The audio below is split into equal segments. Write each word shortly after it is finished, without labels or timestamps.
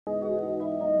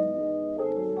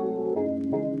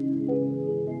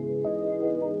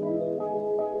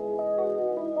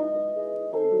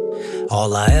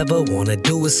All I ever wanna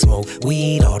do is smoke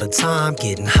weed all the time,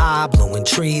 getting high, blowing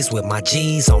trees with my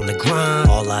G's on the grind.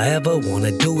 All I ever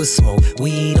wanna do is smoke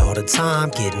weed all the time,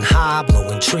 getting high,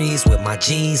 blowing trees with my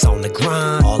G's on the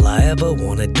grind. All I ever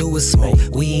wanna do is smoke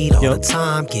weed all the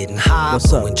time, getting high,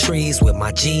 blowing trees with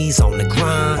my G's on the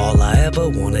grind. All I ever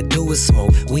wanna do is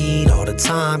smoke weed all the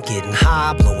time, getting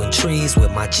high, blowing trees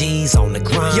with my G's on the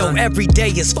grind. Yo, every day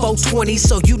is 420,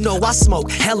 so you know I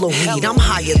smoke hella weed. I'm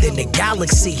higher than the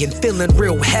galaxy and feeling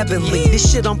real heavenly.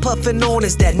 This shit I'm puffing on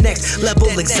is that next level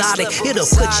exotic. It'll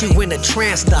put you in a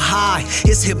trance, the high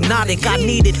is hypnotic. I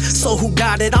need it, so who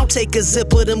got it? I'll take a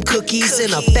zip of them cookies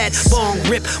and a fat bong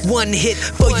rip. One hit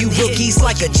for you rookies,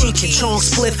 like a Cheech and Chong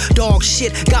spliff. Dog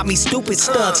shit got me stupid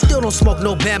stuck. Still don't smoke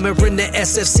no Bama in the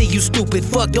SFC, you stupid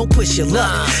fuck. Don't push your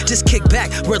luck, just kick back,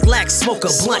 relax, smoke a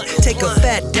blunt, take a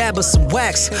fat dab of some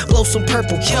wax, blow some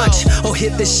purple punch, or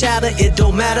hit the shatter, it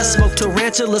don't matter. Smoke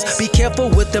tarantulas, be careful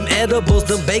with them edibles.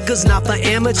 Them bakers not for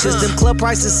amateurs, them club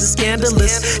prices is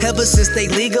scandalous. Ever since they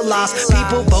legalized,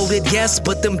 people voted yes,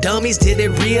 but them dummies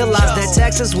didn't realize that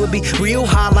taxes would be real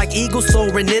high, like eagles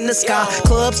soaring in the sky.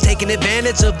 Clubs taking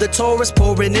advantage of the tourists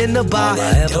pouring in the bar. All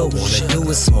I ever wanna do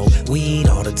is smoke weed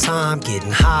all the time,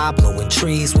 getting high, blowing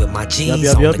trees with my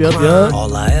G's on the grind.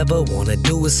 All I ever wanna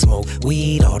do is smoke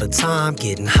weed all the time,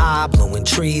 getting high, blowing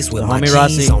trees with my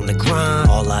G's on the grind.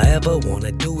 All I ever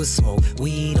wanna do is smoke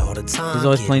weed all the time. He's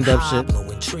always playing dub shit.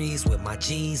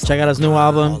 Check out his new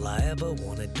album.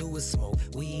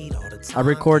 I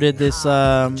recorded this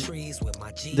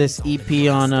this EP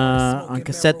on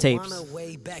cassette tapes.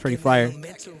 It's pretty fire.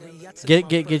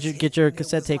 Get your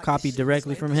cassette tape copy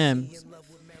directly from him.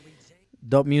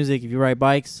 Dope music. If you ride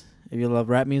bikes, if you love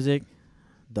rap music,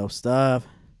 dope stuff.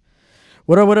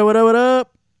 What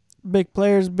up? Big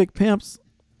players, big pimps.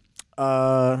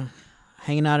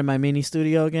 Hanging out in my mini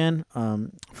studio again.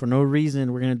 For no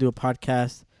reason, we're gonna do a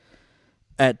podcast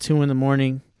at 2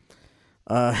 a.m.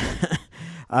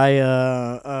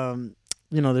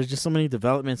 There's just so many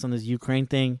developments on this Ukraine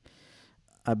thing.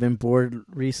 I've been bored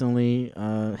recently,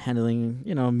 handling,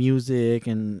 music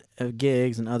and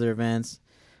gigs and other events.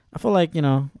 I feel like,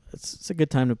 it's a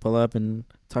good time to pull up and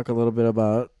talk a little bit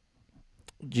about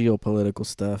geopolitical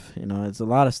stuff. It's a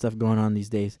lot of stuff going on these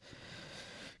days.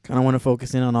 Kind of want to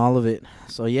focus in on all of it.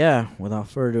 So yeah, without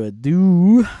further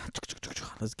ado,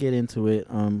 let's get into it.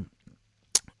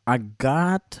 I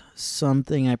got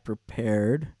something I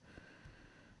prepared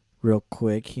real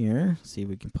quick here. See if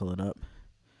we can pull it up.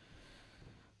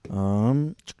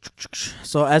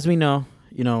 So as we know,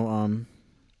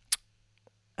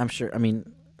 I'm sure,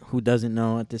 who doesn't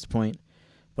know at this point,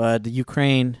 but the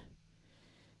Ukraine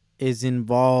is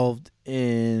involved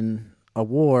in a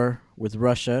war with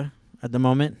Russia at the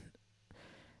moment.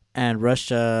 And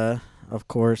Russia, of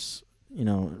course,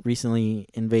 recently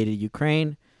invaded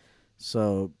Ukraine.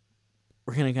 So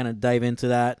we're going to kind of dive into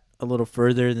that a little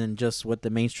further than just what the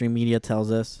mainstream media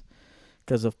tells us.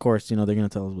 Because, of course, they're going to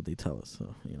tell us what they tell us.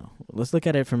 So, let's look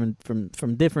at it from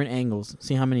different angles.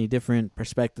 See how many different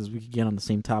perspectives we can get on the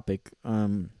same topic.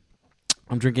 I'm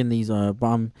drinking these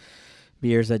bomb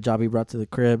beers that Jobby brought to the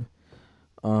crib.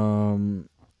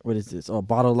 What is this? Oh,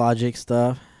 Bottle Logic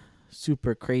stuff.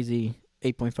 Super crazy,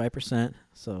 8.5%.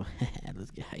 So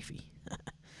let's get hyphy.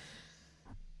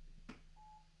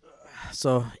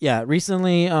 So yeah,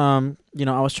 recently, I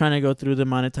was trying to go through the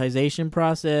monetization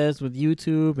process with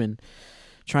YouTube and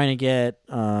trying to get,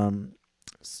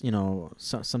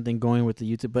 something going with the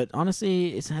YouTube. But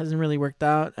honestly, it hasn't really worked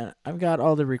out. I've got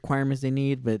all the requirements they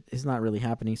need, but it's not really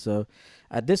happening. So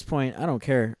at this point, I don't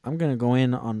care. I'm gonna go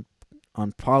in on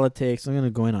politics. I'm gonna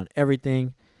go in on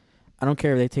everything. I don't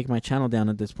care if they take my channel down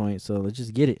at this point, so let's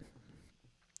just get it.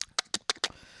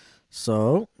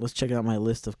 So let's check out my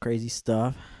list of crazy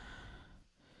stuff.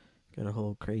 Got a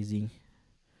whole crazy,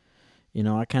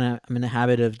 I'm in the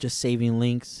habit of just saving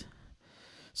links.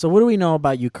 So what do we know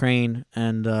about Ukraine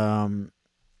and the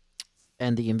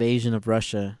invasion of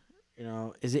Russia?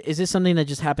 Is it something that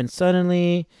just happened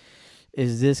suddenly?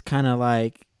 Is this kind of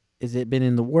like, is it been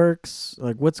in the works?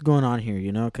 Like, what's going on here?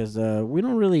 Because we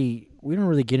don't really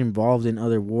get involved in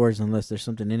other wars unless there's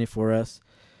something in it for us.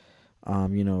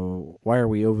 Why are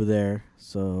we over there?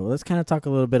 So let's kind of talk a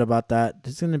little bit about that.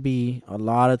 There's going to be a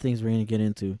lot of things we're going to get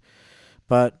into,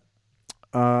 but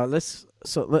let's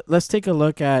take a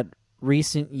look at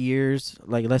recent years.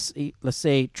 Like let's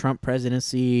say Trump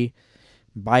presidency,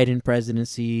 Biden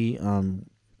presidency,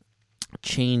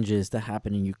 changes that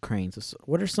happen in Ukraine. So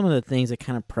what are some of the things that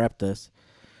kind of prepped us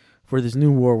for this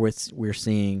new war we're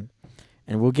seeing?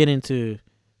 And we'll get into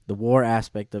the war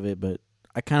aspect of it, but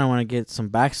I kind of want to get some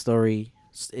backstory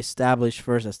established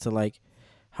first as to like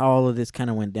how all of this kind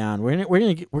of went down. We're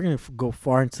gonna go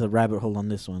far into the rabbit hole on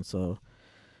this one. So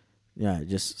yeah,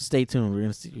 just stay tuned.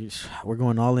 We're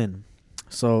going all in.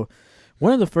 So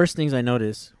one of the first things I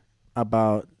noticed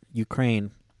about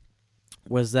Ukraine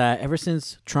was that ever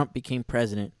since Trump became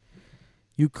president,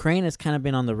 Ukraine has kind of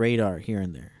been on the radar here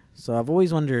and there. So I've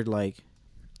always wondered, like,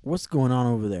 what's going on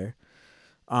over there?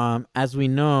 As we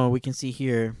know, we can see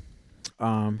here,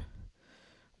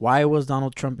 why was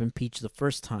Donald Trump impeached the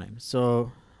first time?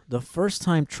 So the first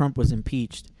time Trump was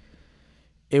impeached,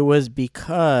 it was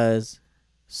because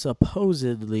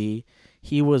supposedly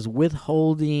he was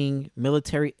withholding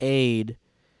military aid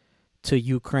to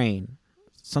Ukraine,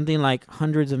 something like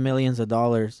hundreds of millions of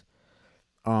dollars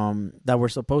that were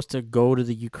supposed to go to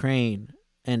the Ukraine,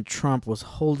 and Trump was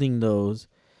holding those.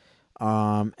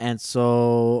 And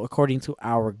so, according to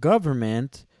our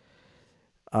government,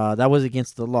 that was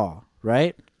against the law,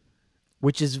 right?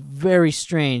 Which is very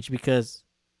strange because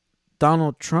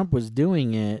Donald Trump was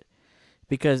doing it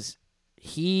because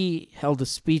he held a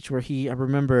speech where I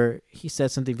remember he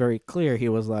said something very clear. He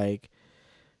was like,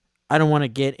 I don't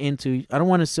want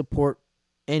to support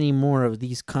any more of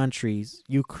these countries.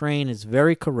 Ukraine is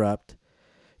very corrupt.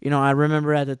 I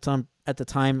remember at the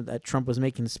time that Trump was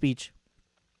making the speech,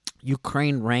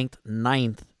 Ukraine ranked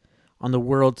 9th on the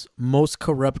world's most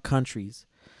corrupt countries.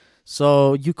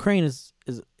 So Ukraine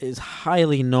is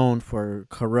highly known for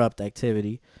corrupt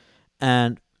activity.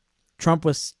 And Trump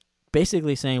was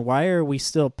basically saying, why are we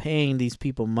still paying these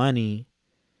people money?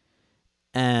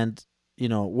 And,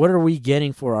 what are we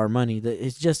getting for our money?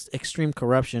 It's just extreme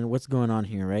corruption. What's going on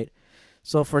here, right?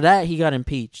 So for that, he got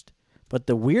impeached. But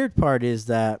the weird part is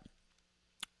that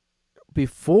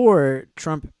before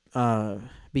Trump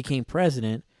became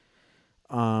president,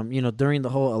 during the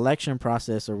whole election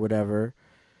process or whatever,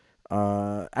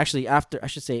 actually after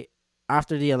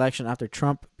the election, after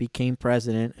Trump became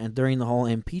president and during the whole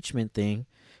impeachment thing,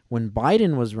 when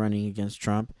Biden was running against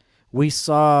Trump, we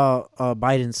saw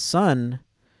Biden's son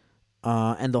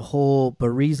and the whole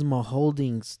Burisma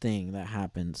Holdings thing that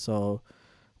happened. So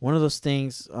one of those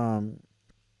things,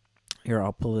 here,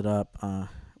 I'll pull it up,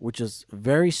 which is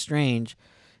very strange.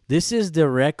 This is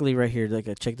directly right here. Like,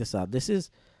 check this out. This is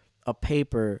a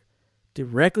paper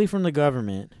directly from the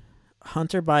government,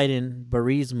 Hunter Biden,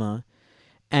 Burisma,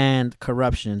 and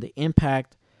corruption, the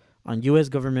impact on U.S.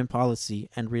 government policy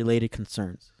and related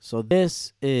concerns. So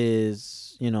this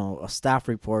is, a staff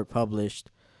report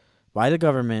published by the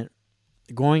government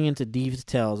going into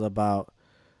details about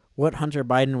what Hunter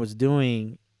Biden was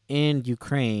doing in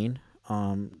Ukraine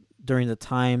during the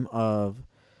time of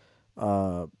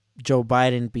Joe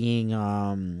Biden being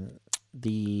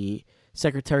the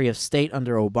Secretary of State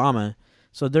under Obama.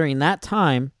 So during that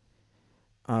time,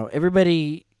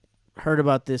 everybody heard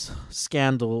about this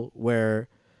scandal where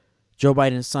Joe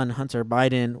Biden's son, Hunter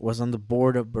Biden, was on the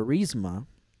board of Burisma.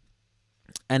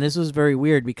 And this was very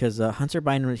weird because Hunter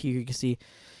Biden, here you can see,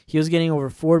 he was getting over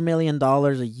 $4 million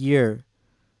a year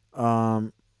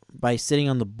by sitting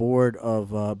on the board of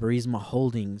Burisma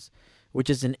Holdings, which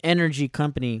is an energy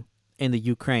company in the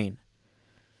Ukraine.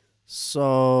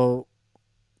 So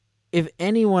if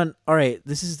anyone, all right,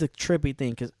 this is the trippy thing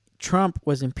because Trump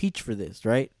was impeached for this,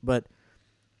 right? But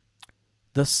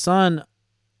the son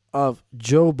of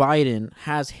Joe Biden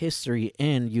has history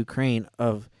in Ukraine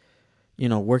of,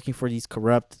 working for these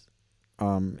corrupt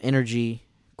energy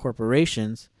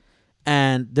corporations.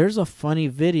 And there's a funny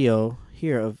video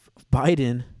here of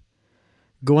Biden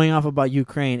going off about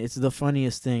Ukraine. It's the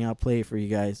funniest thing. I'll play it for you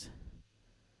guys.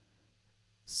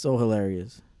 So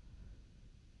hilarious.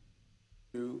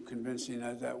 Convincing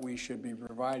that we should be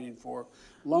providing for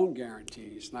loan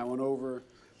guarantees. And I went over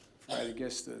for, I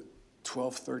guess, the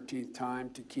 12th, 13th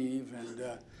time to Kyiv,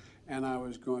 and I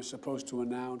was supposed to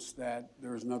announce that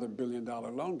there was another $1 billion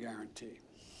loan guarantee.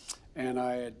 And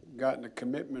I had gotten a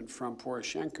commitment from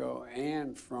Poroshenko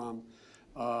and from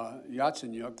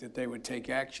Yatsenyuk that they would take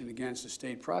action against the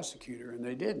state prosecutor, and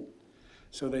they didn't.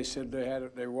 So they said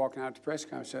they were walking out to press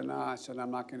conference. I said, no,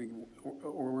 I'm not going to,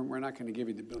 or we're not going to give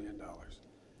you the $1 billion.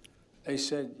 They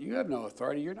said, you have no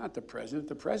authority. You're not the president.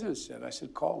 The president said. I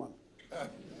said, call him.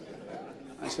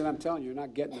 I said, I'm telling you, you're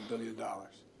not getting the $1 billion.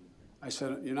 I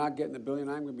said, you're not getting the $1 billion.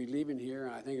 I'm going to be leaving here.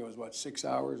 And I think it was, 6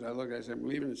 hours? I said, I'm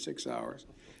leaving in 6 hours.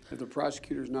 If the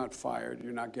prosecutor's not fired,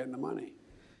 you're not getting the money.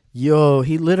 Yo,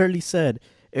 he literally said,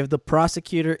 if the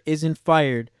prosecutor isn't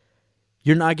fired,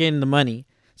 you're not getting the money.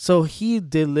 So he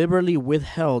deliberately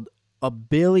withheld $1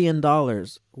 billion,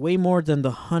 way more than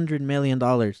the $100 million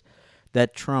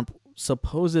that Trump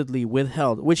supposedly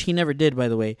withheld, which he never did, by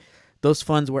the way. Those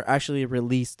funds were actually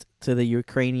released to the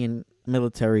Ukrainian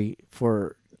military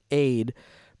for aid.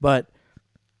 But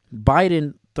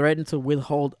Biden threatened to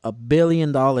withhold $1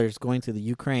 billion going to the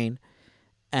Ukraine,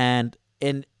 and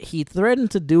he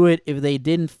threatened to do it if they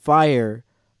didn't fire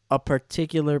a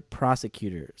particular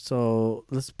prosecutor. So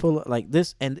let's pull it like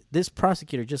this, and this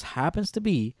prosecutor just happens to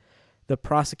be the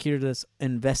prosecutor that's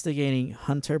investigating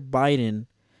Hunter Biden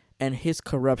and his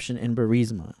corruption in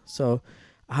Burisma. So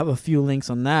I have a few links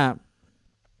on that.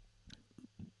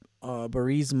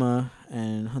 Burisma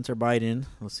and Hunter Biden.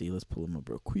 Let's see. Let's pull them up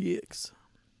real quick.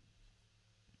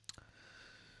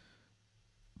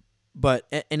 But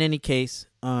in any case,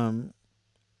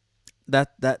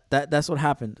 that's what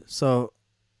happened. So,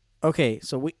 okay,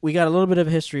 so we got a little bit of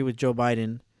history with Joe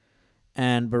Biden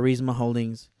and Burisma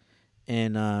Holdings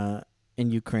in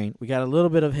Ukraine. We got a little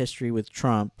bit of history with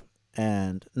Trump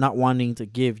and not wanting to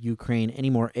give Ukraine any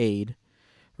more aid,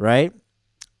 right?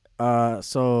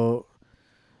 So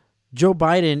Joe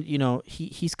Biden, you know,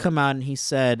 he's come out and he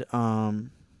said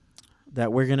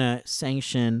that we're gonna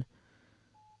sanction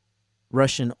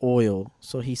Russian oil.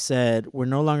 So he said we're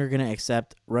no longer going to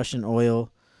accept Russian oil.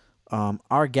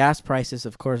 Our gas prices,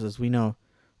 of course, as we know,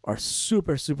 are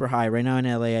super, super high. Right now in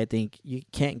LA, I think you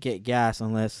can't get gas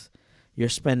unless you're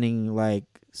spending like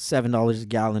 $7 a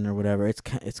gallon or whatever.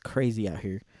 It's crazy out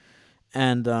here.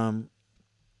 And,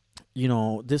 you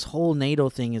know, this whole NATO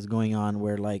thing is going on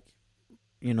where, like,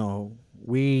 you know,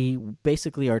 we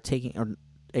basically are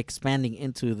expanding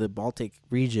into the Baltic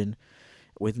region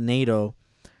with NATO.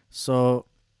 So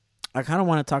I kind of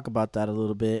want to talk about that a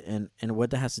little bit and what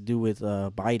that has to do with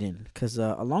Biden. Because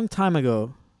a long time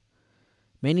ago,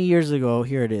 many years ago,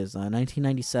 here it is,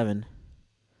 1997,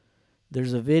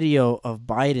 there's a video of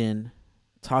Biden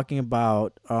talking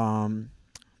about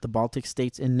the Baltic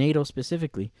states and NATO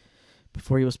specifically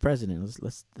before he was president.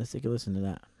 Let's take a listen to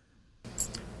that.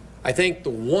 I think the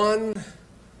one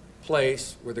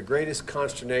place where the greatest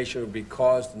consternation would be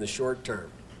caused in the short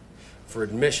term for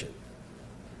admission,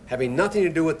 having nothing to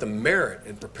do with the merit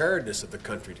and preparedness of the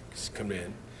country to come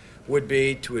in, would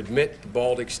be to admit the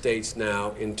Baltic states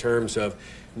now in terms of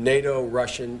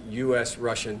NATO-Russian,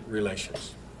 U.S.-Russian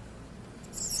relations.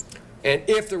 And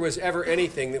if there was ever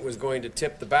anything that was going to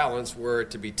tip the balance, were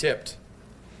it to be tipped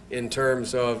in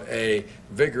terms of a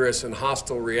vigorous and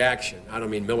hostile reaction, I don't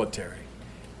mean military,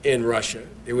 in Russia,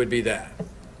 it would be that.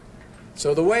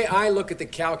 So the way I look at the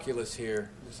calculus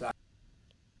here is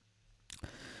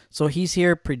So he's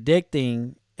here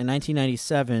predicting in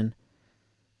 1997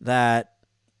 that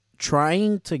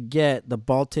trying to get the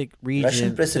Baltic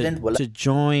region to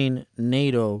join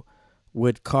NATO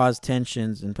would cause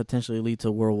tensions and potentially lead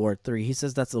to World War III. He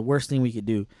says that's the worst thing we could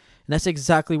do. And that's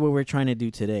exactly what we're trying to do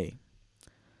today.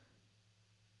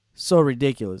 So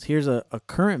ridiculous. Here's a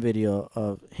current video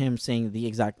of him saying the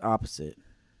exact opposite.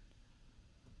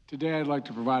 Today I'd like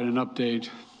to provide an update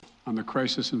on the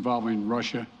crisis involving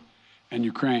Russia and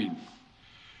Ukraine.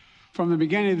 From the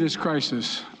beginning of this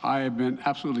crisis, I have been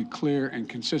absolutely clear and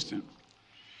consistent.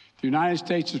 The United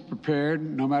States is prepared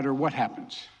no matter what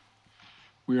happens.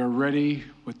 We are ready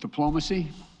with diplomacy,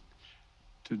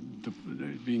 to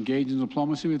be engaged in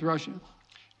diplomacy with Russia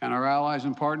and our allies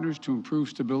and partners to improve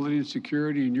stability and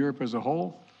security in Europe as a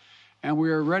whole. And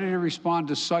we are ready to respond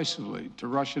decisively to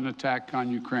Russian attack on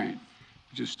Ukraine,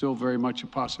 which is still very much a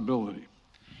possibility.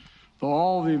 For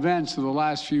all the events of the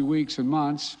last few weeks and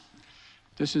months,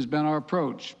 this has been our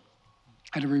approach,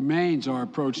 and it remains our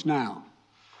approach now.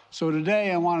 So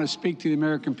today I want to speak to the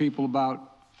American people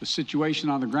about the situation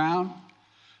on the ground,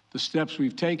 the steps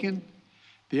we've taken,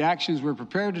 the actions we're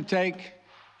prepared to take,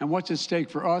 and what's at stake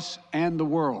for us and the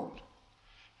world,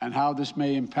 and how this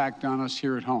may impact on us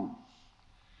here at home.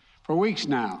 For weeks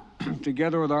now,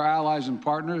 together with our allies and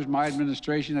partners, my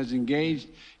administration has engaged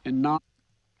in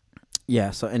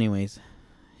Yeah, so anyways,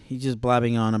 he's just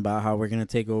blabbing on about how we're going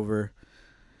to take over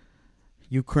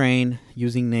Ukraine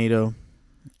using NATO.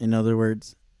 In other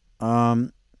words,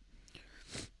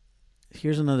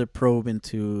 here's another probe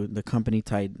into the company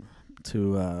tied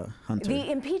to Hunter.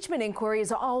 The impeachment inquiry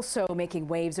is also making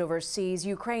waves overseas.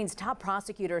 Ukraine's top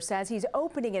prosecutor says he's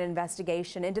opening an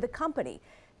investigation into the company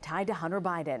tied to Hunter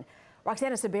Biden.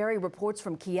 Roxana Saberi reports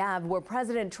from Kiev, where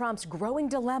President Trump's growing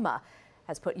dilemma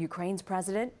has put Ukraine's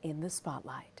president in the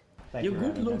spotlight. You're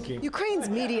good looking. Ukraine's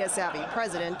media-savvy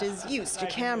president is used to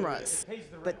cameras.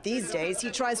 But these days, he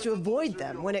tries to avoid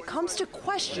them when it comes to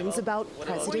questions about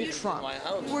President Trump.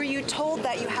 Were you told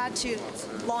that you had to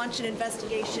launch an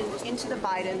investigation into the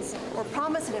Bidens or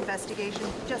promise an investigation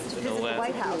just to visit the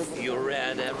White House? You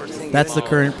read everything. That's the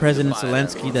current President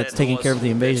Zelensky that's taking care of the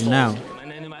invasion now.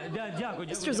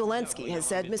 Mr. Zelensky has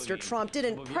said Mr. Trump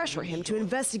didn't pressure him to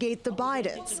investigate the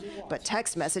Bidens, but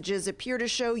text messages appear to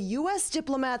show U.S.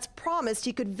 diplomats promised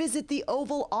he could visit the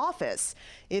Oval Office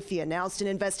if he announced an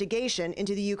investigation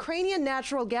into the Ukrainian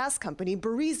natural gas company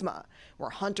Burisma,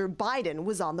 where Hunter Biden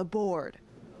was on the board.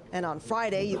 And on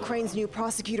Friday, Ukraine's new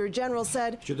prosecutor general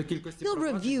said he'll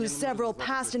review several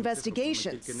past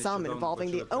investigations, some involving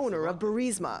the owner of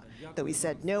Burisma, though he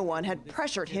said no one had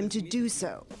pressured him to do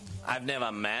so. I've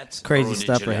never met Crazy Rudy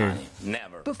stuff right here. Giuliani.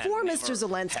 Never. Before And Mr. never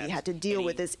Zelensky had to deal any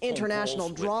with this phone international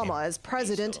calls with drama him. as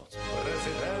president,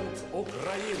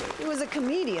 he was a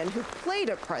comedian who played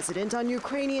a president on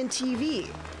Ukrainian TV.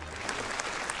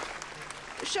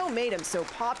 The show made him so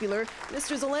popular,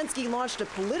 Mr. Zelensky launched a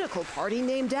political party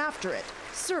named after it,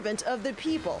 Servant of the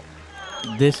People,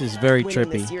 This is very winning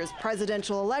trippy. this year's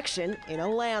presidential election in a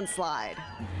landslide.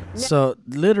 So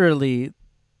literally,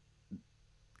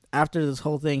 after this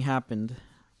whole thing happened,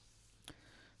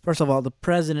 first of all, the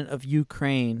president of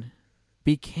Ukraine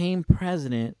became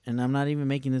president, and I'm not even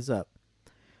making this up,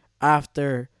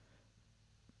 after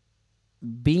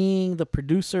being the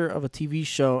producer of a TV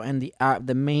show and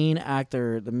the main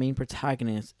actor, the main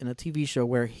protagonist in a TV show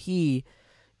where he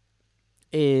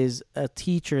is a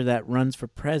teacher that runs for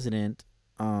president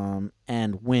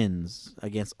and wins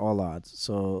against all odds.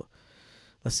 So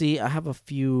let's see. I have a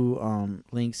few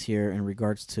links here in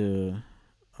regards to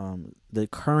the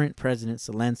current president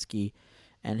Zelensky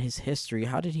and his history.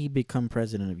 How did he become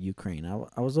president of Ukraine?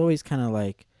 I was always kind of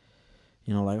like,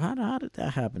 how did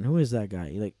that happen? Who is that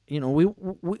guy? Like,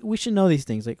 we should know these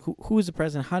things. Like, who is the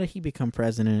president? How did he become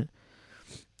president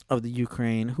of the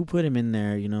Ukraine? Who put him in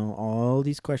there? All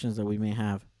these questions that we may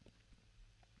have.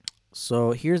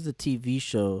 So here's the TV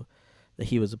show that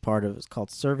he was a part of. It's called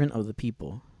Servant of the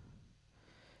People.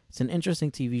 It's an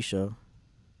interesting TV show.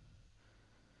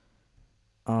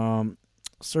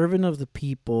 Servant of the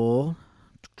People,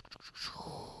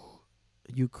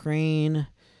 Ukraine.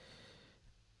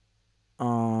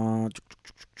 You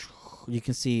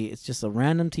can see it's just a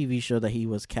random TV show that he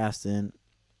was cast in,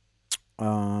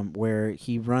 where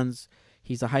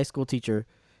he's a high school teacher,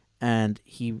 and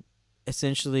he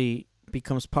essentially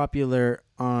becomes popular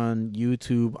on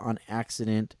YouTube on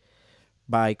accident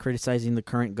by criticizing the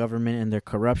current government and their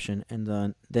corruption,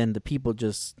 and then the people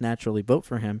just naturally vote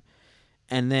for him.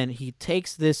 And then he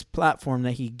takes this platform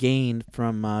that he gained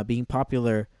from being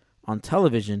popular on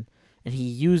television, and he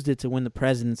used it to win the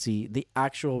presidency, the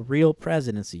actual real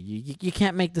presidency. You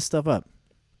can't make this stuff up.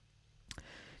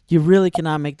 You really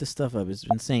cannot make this stuff up. It's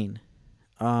insane.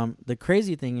 The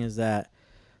crazy thing is that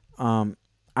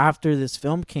after this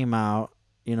film came out,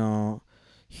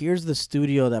 here's the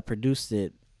studio that produced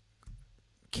it,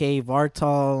 K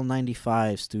Vartal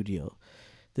 95 Studio.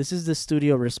 This is the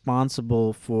studio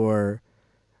responsible for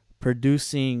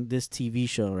producing this TV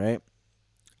show, right?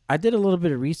 I did a little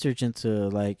bit of research into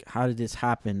like how did this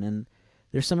happen, and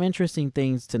there's some interesting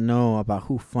things to know about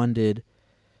who funded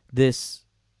this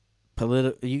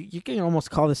political. You can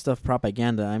almost call this stuff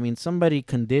propaganda. I mean, somebody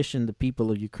conditioned the people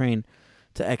of Ukraine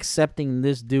to accepting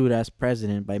this dude as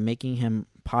president by making him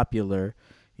popular,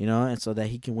 and so that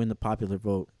he can win the popular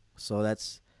vote. So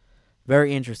that's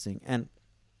very interesting. And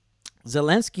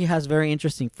Zelensky has very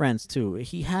interesting friends too.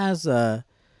 He has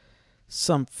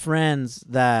some friends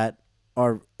that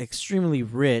are extremely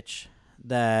rich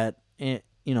that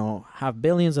have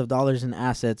billions of dollars in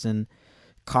assets and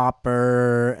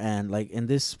copper, and like in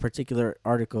this particular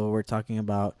article we're talking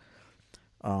about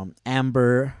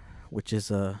amber, which is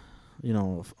a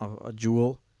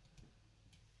jewel.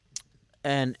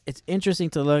 And it's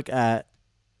interesting to look at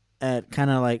kind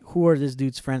of like who are this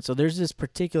dude's friends. So there's this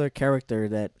particular character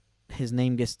that his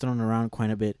name gets thrown around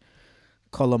quite a bit,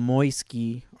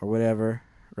 Kolomoisky or whatever,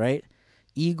 right?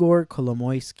 Igor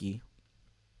Kolomoisky.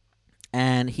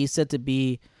 And he's said to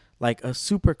be like a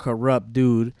super corrupt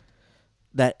dude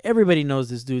that everybody knows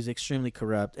this dude's extremely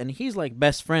corrupt. And he's like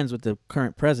best friends with the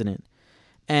current president.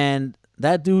 And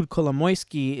that dude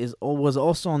Kolomoisky was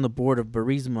also on the board of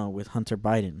Burisma with Hunter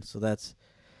Biden. So that's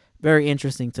very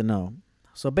interesting to know.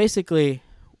 So basically,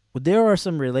 there are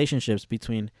some relationships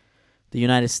between the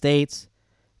United States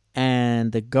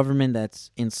and the government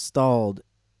that's installed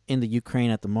in the Ukraine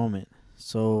at the moment.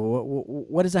 So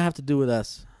what does that have to do with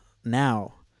us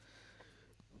now?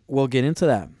 We'll get into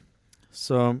that.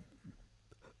 So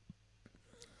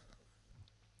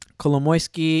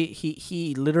Kolomoisky,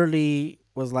 he literally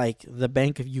was like the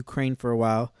Bank of Ukraine for a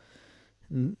while.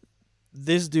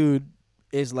 This dude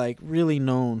is like really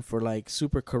known for like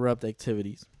super corrupt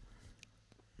activities,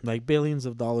 like billions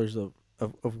of dollars of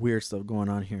weird stuff going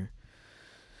on here.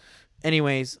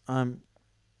 Anyways,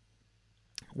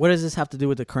 what does this have to do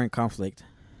with the current conflict?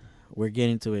 We're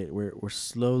getting to it. We're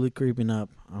slowly creeping up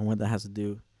on what that has to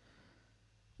do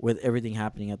with everything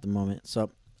happening at the moment.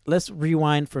 So let's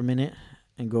rewind for a minute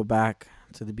and go back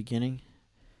to the beginning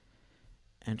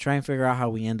and try and figure out how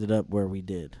we ended up where we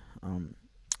did.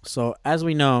 So as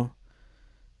we know,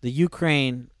 the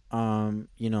Ukraine,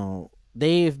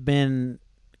 they've been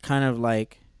kind of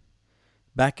like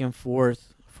back and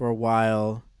forth for a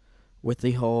while with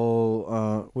the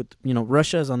whole,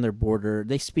 Russia is on their border.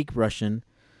 They speak Russian.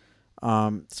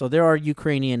 So there are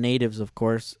Ukrainian natives, of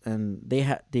course, and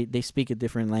they speak a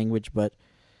different language, but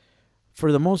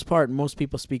for the most part, most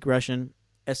people speak Russian,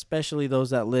 especially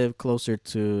those that live closer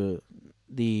to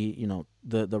the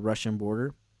Russian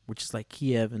border, which is like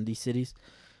Kiev and these cities.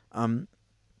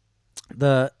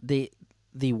 The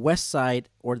west side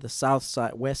or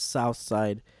the west-south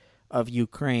side of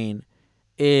Ukraine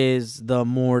is the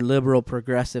more liberal,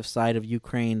 progressive side of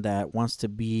Ukraine that wants to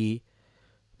be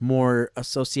more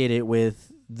associated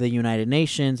with the United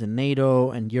Nations and NATO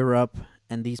and Europe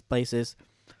and these places.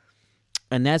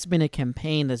 And that's been a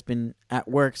campaign that's been at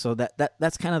work. So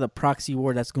that's kind of the proxy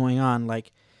war that's going on.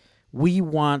 Like, we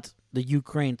want the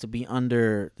Ukraine to be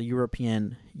under the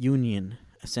European Union,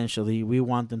 essentially. We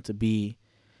want them to be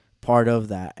part of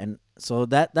that. And so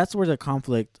that's where the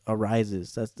conflict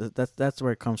arises. That's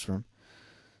where it comes from.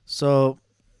 So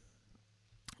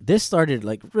this started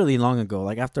like really long ago,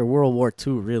 like after World War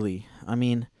II, really. I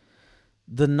mean,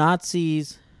 the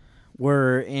Nazis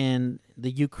were in the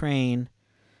Ukraine,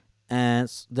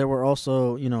 and there were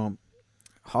also,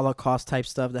 Holocaust type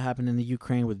stuff that happened in the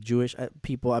Ukraine with Jewish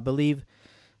people. I believe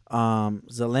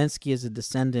Zelensky is a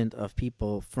descendant of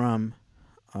people from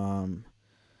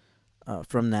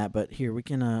that. But here, we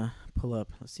can pull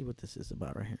up. Let's see what this is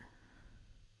about right here.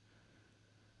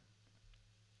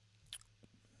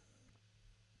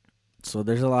 So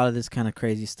there's a lot of this kind of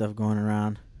crazy stuff going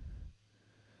around.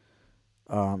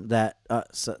 That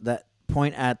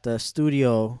point at the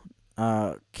studio,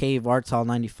 Cave Vartal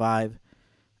 95,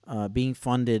 being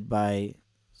funded by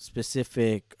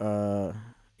specific,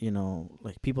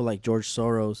 like people like George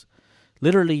Soros.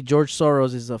 Literally, George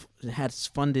Soros has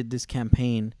funded this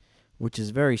campaign, which is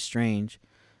very strange.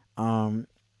 But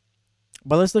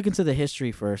let's look into the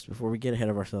history first before we get ahead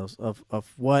of ourselves of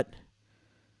what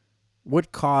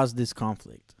caused this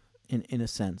conflict in a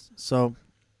sense. So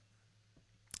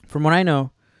from what I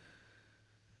know,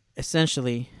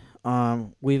 essentially,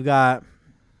 we've got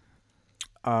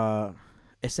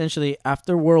essentially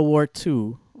after World War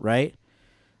II, right?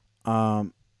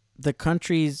 The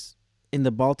countries in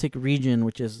the Baltic region,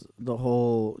 which is the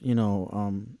whole,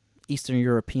 Eastern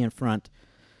European front,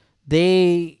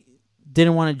 they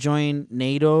didn't want to join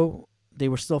NATO. They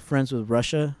were still friends with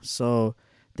Russia, so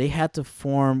they had to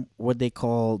form what they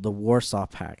call the Warsaw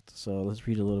Pact. So let's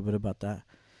read a little bit about that.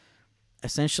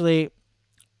 Essentially,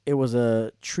 it was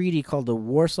a treaty called the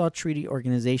Warsaw Treaty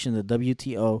Organization, the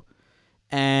WTO,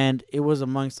 and it was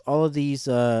amongst all of these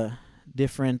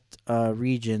different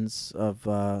regions of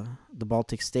the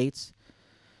Baltic states,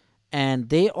 and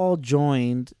they all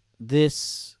joined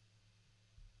this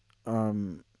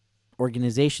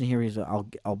organization. Here is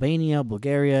Albania,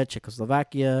 Bulgaria,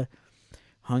 Czechoslovakia,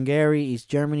 Hungary, East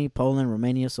Germany, Poland,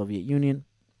 Romania, Soviet Union.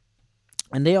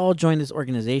 And they all joined this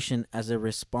organization as a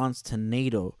response to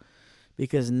NATO,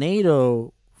 because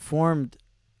NATO formed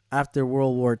after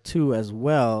World War II as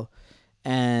well,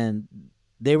 and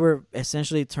they were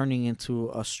essentially turning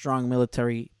into a strong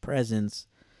military presence,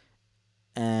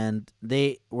 and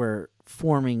they were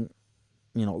forming,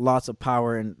 lots of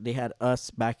power, and they had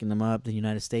us backing them up, the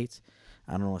United States.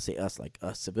 I don't want to say us like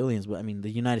us civilians, but I mean the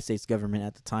United States government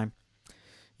at the time.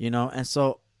 And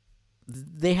so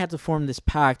they had to form this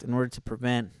pact in order to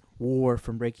prevent war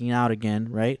from breaking out again,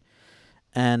 right?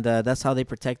 And that's how they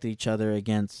protected each other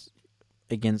against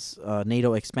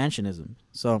NATO expansionism.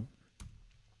 So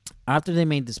after they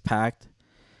made this pact,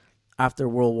 after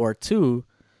World War II,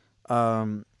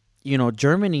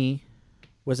 Germany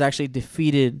was actually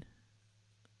defeated.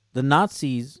 The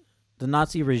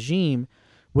Nazi regime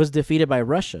was defeated by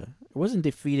Russia. It wasn't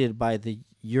defeated by the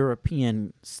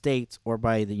European states or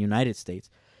by the United States.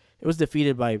 It was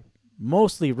defeated by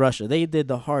mostly Russia. They did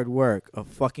the hard work of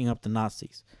fucking up the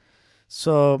Nazis.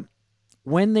 So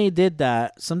when they did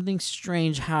that, something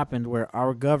strange happened where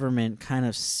our government kind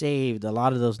of saved a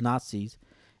lot of those Nazis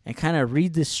and kind of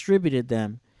redistributed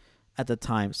them at the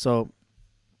time. So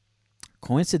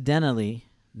coincidentally,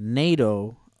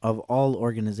 NATO, of all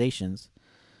organizations,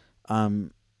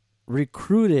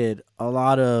 recruited a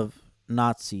lot of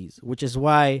Nazis, which is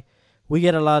why we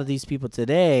get a lot of these people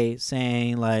today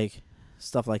saying like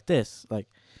stuff like this, like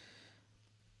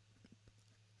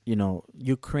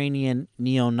Ukrainian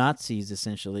neo-Nazis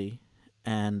essentially,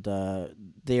 and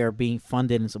they are being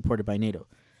funded and supported by NATO.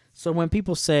 So when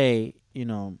people say,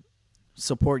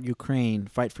 support Ukraine,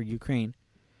 fight for Ukraine,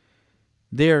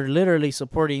 they're literally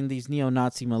supporting these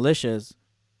neo-Nazi militias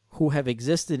who have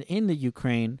existed in the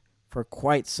Ukraine for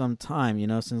quite some time,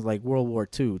 since like World War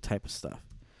II type of stuff.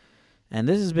 And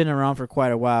this has been around for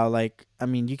quite a while. Like, I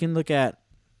mean, you can look at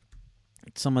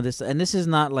some of this, and this is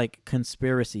not like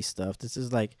conspiracy stuff. This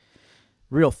is like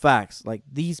real facts. Like,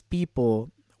 these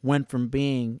people went from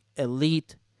being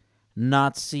elite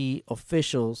Nazi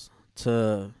officials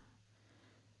to,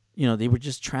 they were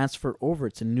just transferred over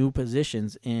to new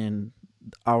positions in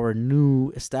our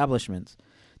new establishments.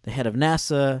 The head of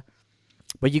NASA,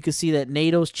 but you can see that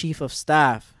NATO's chief of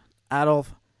staff,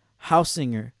 Adolf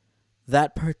Hausinger,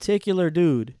 that particular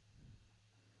dude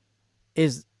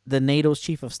is the NATO's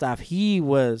chief of staff. He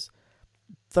was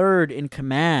third in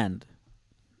command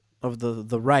of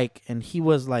the Reich, and he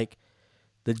was like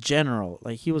the general.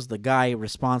 Like, he was the guy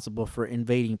responsible for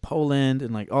invading Poland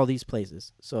and like all these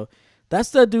places. So that's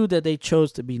the dude that they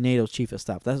chose to be NATO's chief of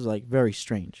staff. That's like very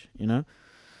strange,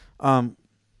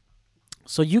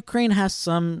 So Ukraine has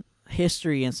some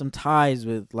history and some ties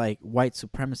with like white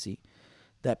supremacy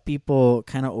that people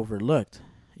kind of overlooked,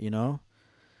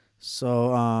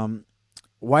 So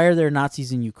why are there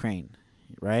Nazis in Ukraine,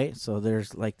 right? So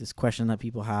there's like this question that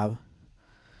people have.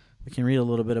 We can read a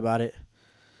little bit about it.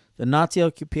 The Nazi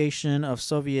occupation of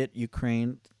Soviet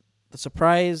Ukraine, the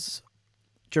surprise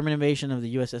German invasion of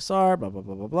the USSR, blah, blah,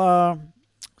 blah, blah, blah.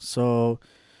 So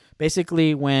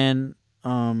basically when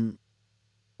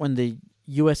the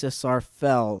USSR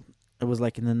fell, it was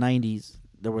like in the 90s,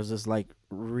 there was this like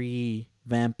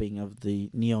revamping of the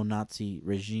neo-Nazi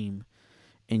regime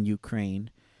in Ukraine.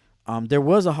 There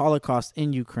was a Holocaust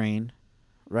in Ukraine,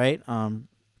 right?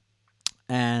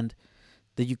 And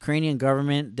the Ukrainian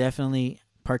government definitely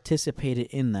participated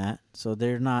in that. So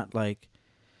they're not like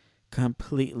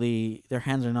their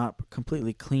hands are not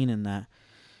completely clean in that.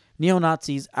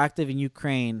 Neo-Nazis active in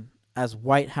Ukraine as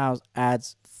White House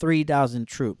adds 3,000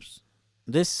 troops.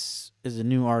 This is a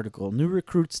new article. New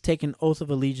recruits take an oath of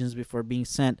allegiance before being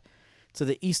sent to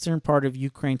the eastern part of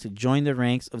Ukraine to join the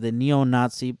ranks of the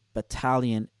neo-Nazi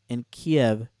battalion in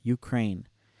Kiev, Ukraine.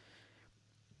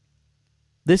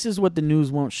 This is what the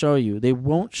news won't show you. They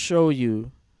won't show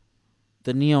you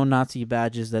the neo-Nazi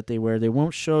badges that they wear. They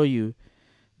won't show you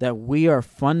that we are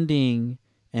funding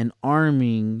and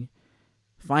arming,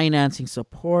 financing,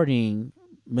 supporting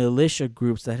militia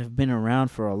groups that have been around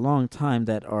for a long time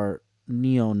that are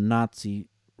neo-Nazi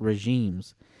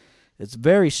regimes. It's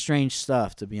very strange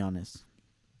stuff, to be honest.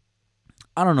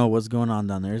 I don't know what's going on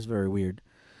down there. It's very weird.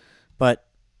 But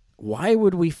why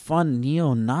would we fund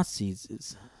neo-Nazis?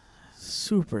 It's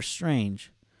super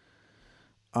strange.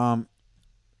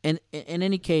 In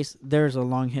any case, there's a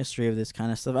long history of this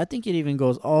kind of stuff. I think it even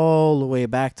goes all the way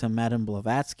back to Madame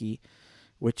Blavatsky,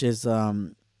 which is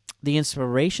the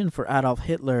inspiration for Adolf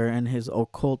Hitler and his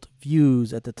occult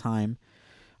views at the time.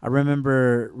 I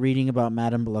remember reading about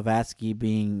Madame Blavatsky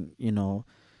being,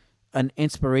 an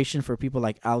inspiration for people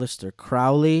like Aleister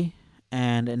Crowley,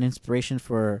 and an inspiration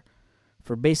for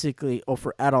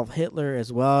Adolf Hitler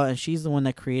as well. And she's the one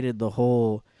that created the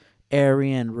whole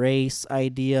Aryan race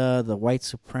idea, the white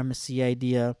supremacy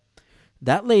idea.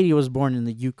 That lady was born in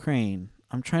the Ukraine.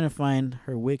 I'm trying to find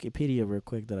her Wikipedia real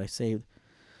quick that I saved.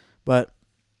 But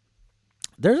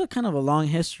there's a kind of a long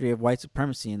history of white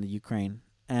supremacy in the Ukraine.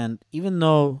 And even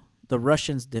though the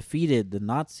Russians defeated the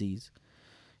Nazis,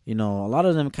 a lot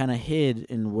of them kind of hid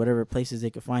in whatever places they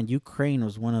could find. Ukraine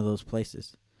was one of those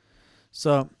places.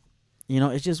 So,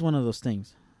 it's just one of those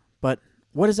things. But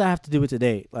what does that have to do with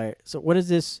today? So what does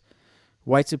this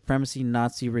white supremacy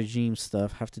Nazi regime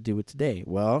stuff have to do with today?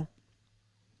 Well,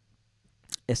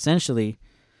 essentially,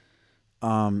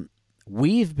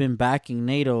 we've been backing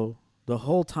NATO the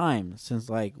whole time since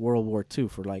like World War II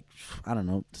for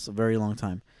it's a very long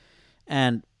time.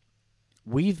 And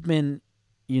we've been,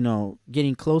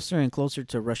 getting closer and closer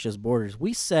to Russia's borders.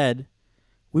 We said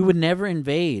we would never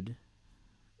invade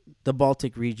the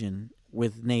Baltic region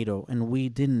with NATO, and we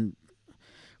didn't.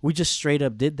 We just straight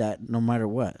up did that no matter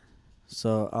what.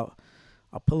 So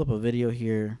I'll pull up a video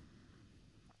here.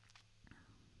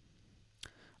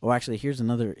 Oh, actually, here's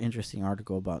another interesting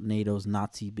article about NATO's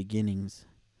Nazi beginnings.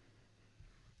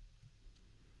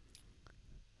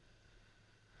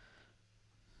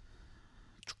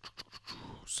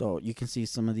 So you can see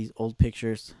some of these old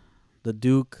pictures. The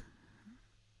Duke,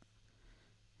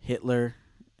 Hitler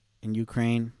in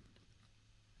Ukraine.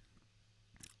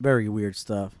 Very weird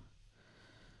stuff.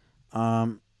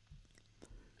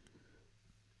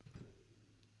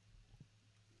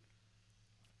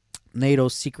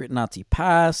 NATO's secret Nazi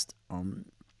past.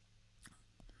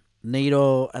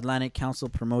 NATO Atlantic Council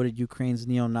promoted Ukraine's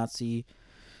neo-Nazi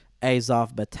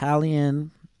Azov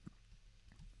Battalion.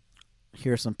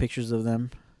 Here are some pictures of them.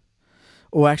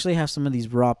 Oh, I actually have some of these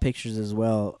raw pictures as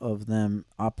well of them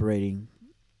operating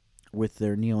with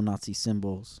their neo-Nazi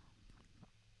symbols.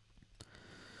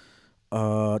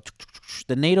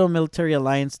 The NATO military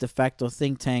alliance de facto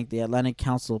think tank, the Atlantic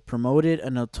Council, promoted a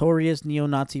notorious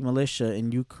neo-Nazi militia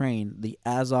in Ukraine, the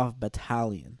Azov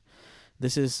Battalion.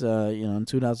 This is, in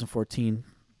 2014.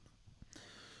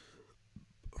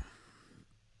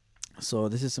 So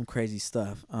this is some crazy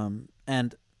stuff.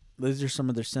 And these are some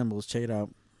of their symbols. Check it out.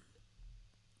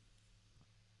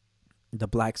 The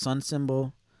Black Sun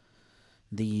symbol,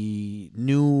 the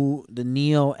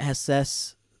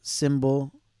Neo-SS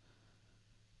symbol,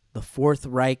 the Fourth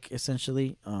Reich,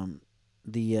 essentially,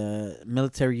 the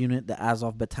military unit, the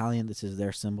Azov Battalion. This is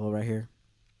their symbol right here.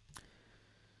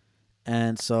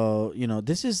 And so,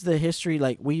 this is the history.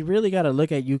 Like, we really got to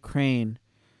look at Ukraine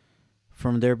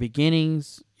from their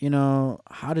beginnings.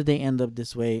 How did they end up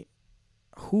this way?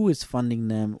 Who is funding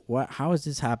them? How is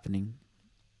this happening?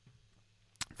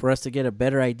 For us to get a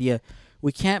better idea,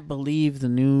 we can't believe the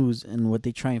news and what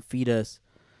they try and feed us.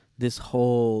 This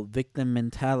whole victim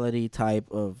mentality type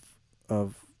of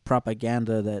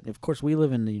propaganda that, of course, we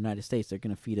live in the United States. They're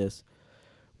going to feed us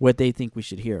what they think we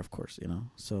should hear, of course,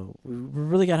 So we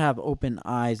really got to have open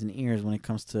eyes and ears when it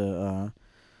comes to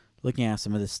looking at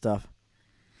some of this stuff.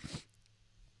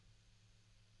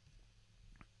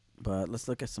 But let's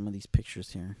look at some of these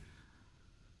pictures here.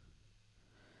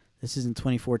 This is in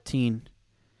 2014.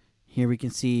 Here we can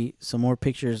see some more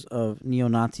pictures of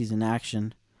neo-Nazis in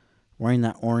action wearing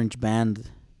that orange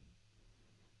band.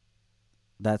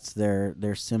 That's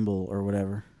their symbol or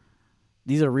whatever.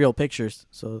 These are real pictures.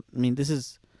 So, this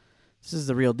is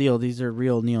the real deal. These are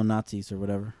real neo-Nazis or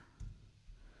whatever.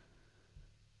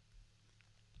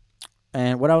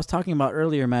 And what I was talking about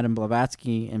earlier, Madame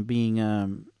Blavatsky, and being,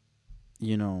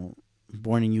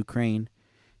 born in Ukraine,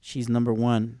 she's number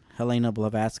one, Helena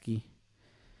Blavatsky.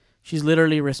 She's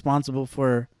literally responsible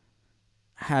for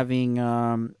having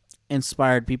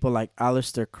inspired people like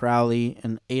Aleister Crowley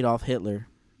and Adolf Hitler,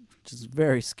 which is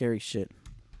very scary shit.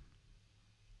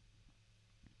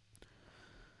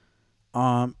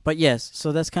 But yes,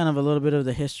 so that's kind of a little bit of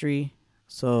the history.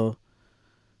 So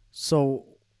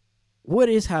what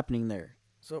is happening there?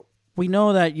 So we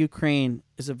know that Ukraine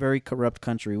is a very corrupt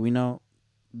country. We know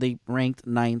they ranked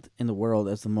 9th in the world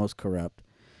as the most corrupt.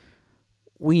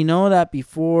 We know that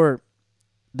before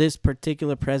this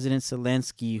particular president,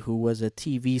 Zelensky, who was a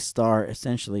TV star,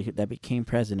 essentially, that became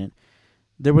president,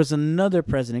 there was another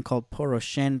president called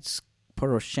Poroshenko.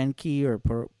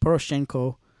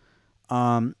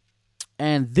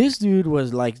 And this dude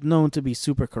was known to be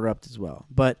super corrupt as well.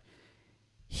 But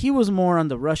he was more on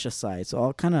the Russia side. So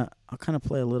I'll kind of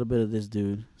play a little bit of this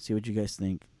dude, see what you guys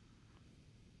think.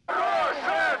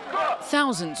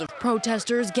 Thousands of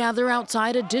protesters gather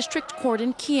outside a district court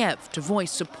in Kiev to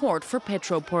voice support for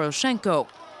Petro Poroshenko.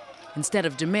 Instead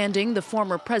of demanding the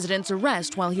former president's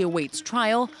arrest while he awaits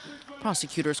trial,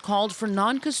 prosecutors called for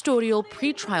non-custodial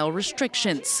pretrial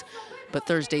restrictions. But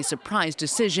Thursday's surprise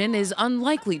decision is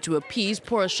unlikely to appease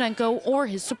Poroshenko or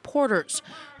his supporters,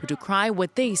 who decry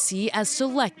what they see as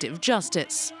selective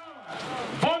justice.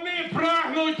 Вони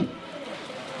прагнуть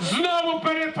знову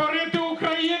перетворити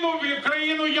Україну в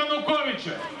країну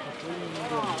Януковича.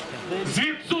 З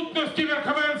відсутності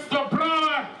верховенства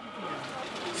права,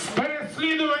 з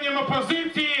переслідуванням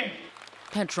опозиції.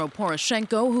 Petro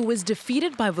Poroshenko, who was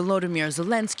defeated by Volodymyr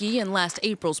Zelensky in last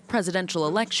April's presidential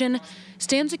election,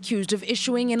 stands accused of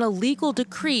issuing an illegal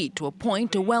decree to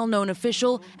appoint a well-known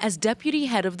official as deputy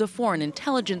head of the Foreign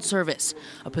Intelligence Service,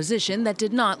 a position that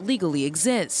did not legally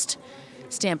exist.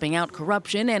 Stamping out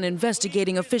corruption and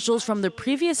investigating officials from the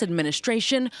previous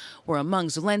administration were among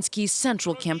Zelensky's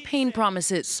central campaign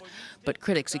promises. But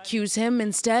critics accuse him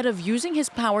instead of using his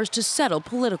powers to settle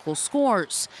political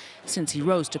scores. Since he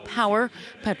rose to power,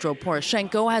 Petro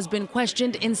Poroshenko has been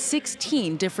questioned in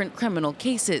 16 different criminal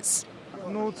cases.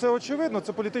 Це очевидно,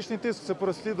 це політичний тиск, це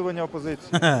переслідування опозиції.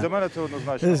 Для мене це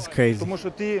однозначно. This is crazy. Тому що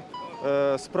ті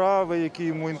справи, які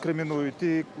йому інкримінують,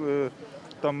 ті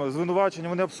звинувачення,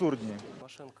 вони абсурдні.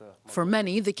 For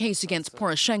many, the case against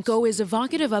Poroshenko is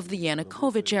evocative of the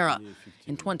Yanukovych era.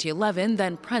 In 2011,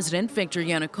 then-President Viktor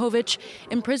Yanukovych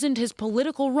imprisoned his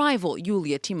political rival,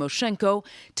 Yulia Tymoshenko,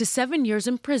 to 7 years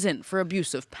in prison for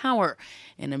abuse of power,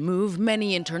 in a move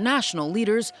many international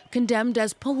leaders condemned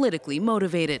as politically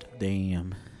motivated.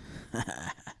 Damn.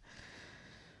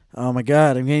 Oh my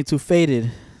God, I'm getting too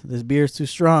faded. This beer is too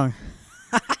strong.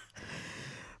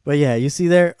 But yeah, you see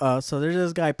there. So there's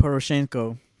this guy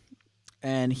Poroshenko,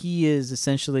 and he is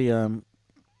essentially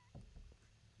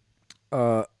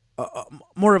more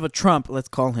of a Trump. Let's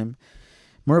call him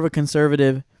more of a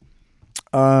conservative.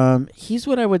 He's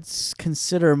what I would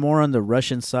consider more on the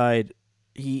Russian side.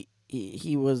 He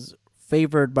was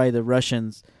favored by the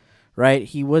Russians, right?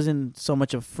 He wasn't so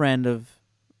much a friend of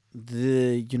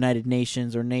the United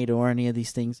Nations or NATO or any of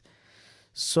these things.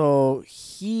 So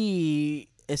he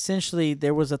essentially,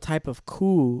 there was a type of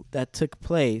coup that took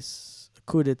place, a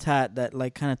coup d'etat that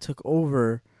like kind of took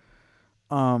over.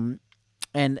 And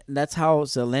that's how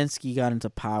Zelensky got into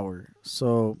power.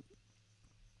 So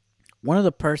one of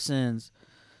the persons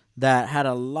that had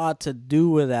a lot to do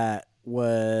with that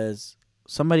was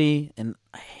somebody, and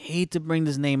I hate to bring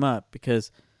this name up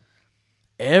because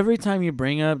every time you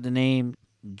bring up the name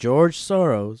George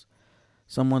Soros,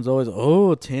 someone's always,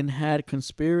 oh, tin hat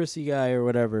conspiracy guy or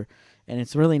whatever. And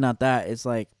it's really not that. It's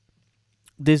like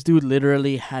this dude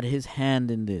literally had his hand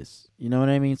in this. You know what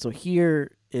I mean? So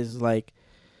here is like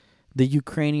the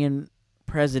Ukrainian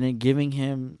president giving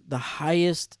him the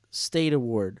highest state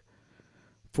award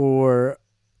for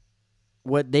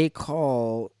what they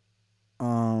call,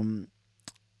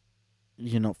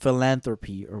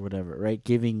 philanthropy or whatever, right?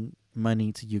 Giving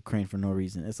money to Ukraine for no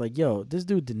reason. It's like, yo, this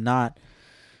dude did not.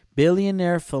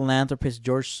 Billionaire philanthropist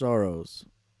George Soros,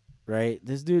 right?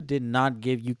 This dude did not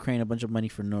give Ukraine a bunch of money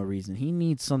for no reason. He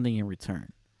needs something in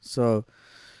return. So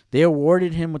they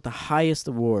awarded him with the highest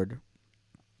award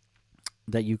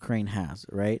that Ukraine has,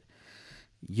 right?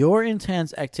 Your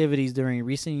intense activities during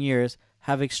recent years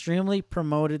have extremely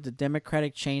promoted the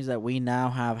democratic change that we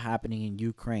now have happening in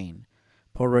Ukraine,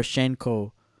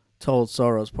 Poroshenko told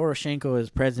Soros. Poroshenko is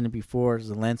president before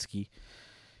Zelensky.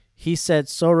 He said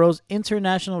Soros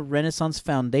International Renaissance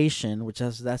Foundation,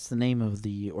 that's the name of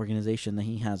the organization that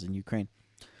he has in Ukraine,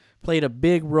 played a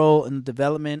big role in the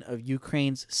development of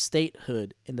Ukraine's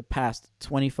statehood in the past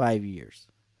 25 years.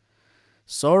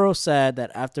 Soros said that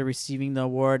after receiving the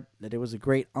award, that it was a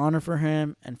great honor for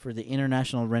him and for the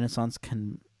International Renaissance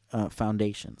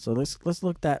Foundation. So let's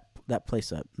look that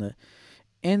place up. The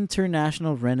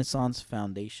International Renaissance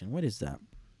Foundation. What is that?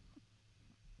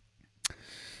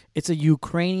 It's a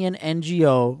Ukrainian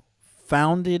NGO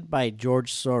founded by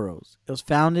George Soros. It was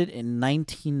founded in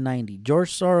 1990.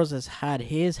 George Soros has had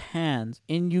his hands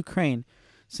in Ukraine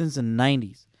since the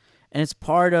 90s. And it's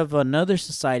part of another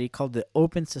society called the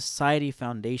Open Society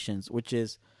Foundations, which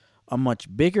is a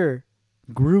much bigger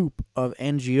group of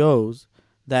NGOs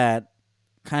that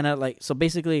kind of like... So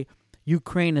basically,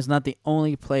 Ukraine is not the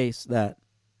only place that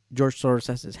George Soros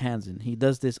has his hands in. He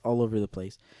does this all over the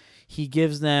place. He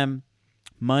gives them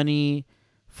money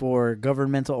for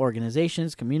governmental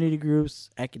organizations, community groups,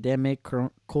 academic,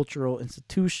 cultural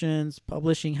institutions,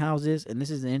 publishing houses. And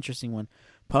this is an interesting one.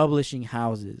 Publishing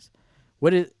houses.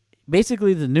 What is...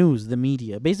 Basically the news, the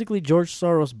media. Basically George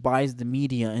Soros buys the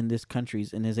media in these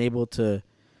countries and is able to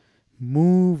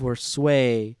move or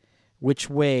sway which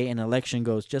way an election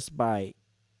goes just by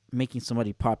making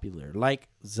somebody popular, like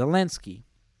Zelensky.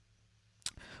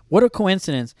 What a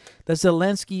coincidence that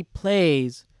Zelensky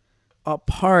plays a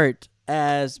part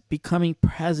as becoming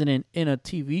president in a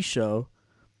TV show,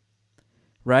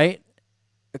 right?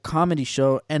 A comedy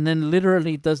show, and then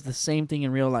literally does the same thing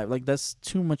in real life. Like, that's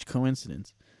too much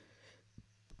coincidence.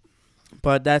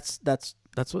 But that's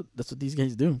what these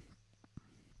guys do.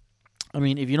 I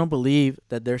mean, if you don't believe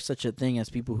that there's such a thing as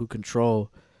people who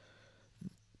control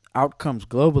outcomes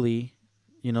globally,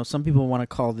 some people want to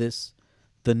call this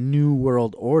the New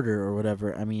World Order or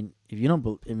whatever. I mean, if you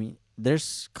don't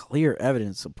there's clear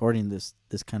evidence supporting this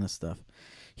kind of stuff.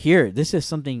 Here, this is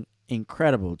something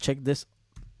incredible. Check this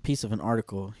piece of an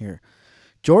article here.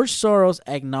 George Soros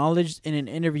acknowledged in an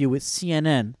interview with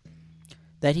CNN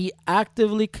that he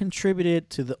actively contributed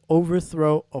to the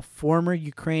overthrow of former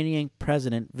Ukrainian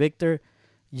President Viktor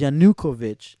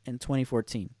Yanukovych in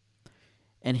 2014.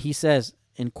 And he says,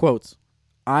 in quotes,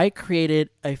 "I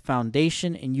created a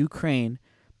foundation in Ukraine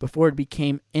before it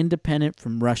became independent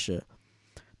from Russia.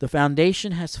 The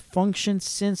foundation has functioned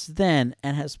since then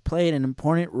and has played an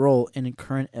important role in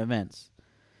current events."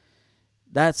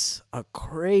 That's a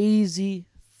crazy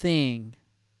thing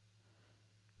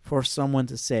for someone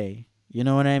to say. You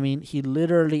know what I mean? He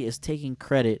literally is taking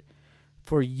credit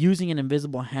for using an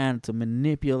invisible hand to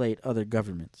manipulate other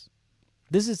governments.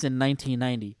 This is in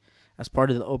 1990 as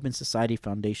part of the Open Society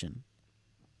Foundation.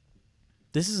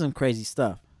 This is some crazy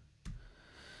stuff.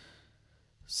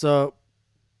 So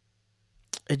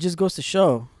it just goes to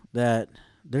show that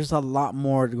there's a lot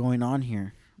more going on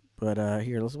here. But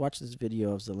here, let's watch this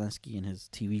video of Zelensky and his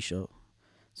TV show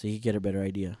so you can get a better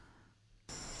idea.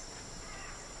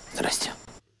 Здрасте.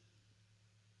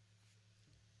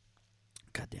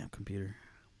 Goddamn computer.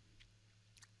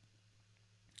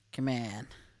 Come on.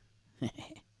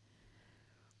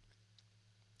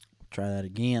 Try that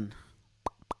again.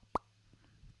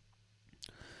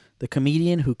 The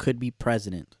comedian who could be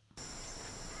president.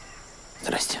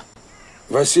 Здрасте.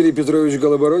 Василий Петрович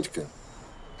Голобородько?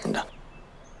 Да.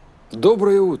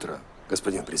 Доброе утро,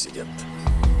 господин президент.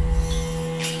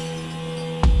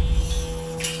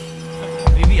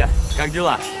 Привет, как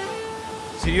дела?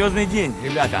 Серьезный день,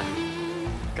 ребята.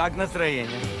 Как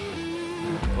настроение?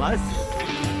 Класс?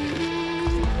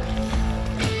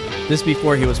 This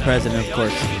before he was president, of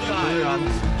course.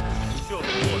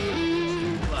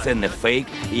 Це не фейк,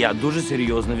 і я дуже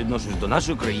серйозно відношусь до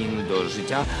нашої країни, до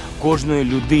життя кожної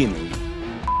людини.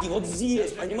 И вот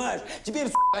здесь, понимаешь, теперь,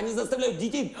 они заставляют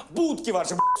детей в будки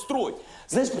ваши строить.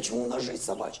 Знаешь, почему у нас жизнь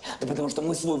собачья? Да потому что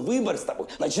мы свой выбор с тобой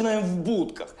начинаем в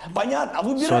будках. Понятно? А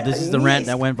выбираем So this is the rant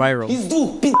that went viral. из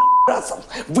двух пи***цев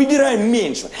выбираем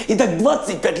меньше. И так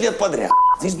 25 лет подряд.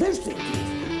 Ты знаешь, что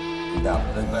интересно? Да,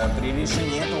 при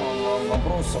решении этого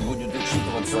вопроса будет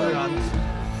учитываться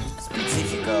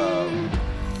специфика.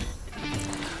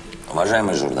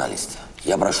 Уважаемые журналисты,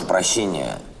 я прошу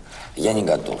прощения, я не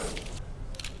готов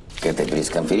к этой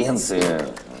пресс-конференции.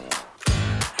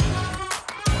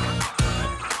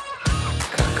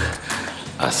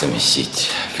 А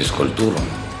совместить физкультуру,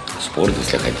 спорт,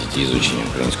 если хотите, изучение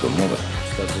украинской мовы.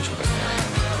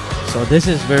 So this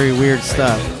is very weird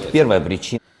stuff. Первая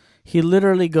причина. He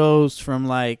literally goes from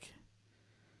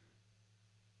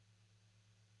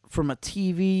from a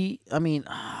TV. I mean,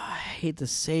 I hate to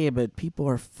say it, but people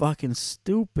are fucking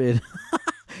stupid.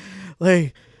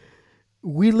 Like,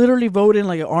 we literally vote in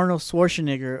like Arnold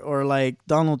Schwarzenegger or like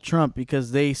Donald Trump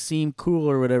because they seem cool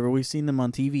or whatever. We've seen them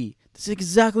on TV. This is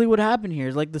exactly what happened here.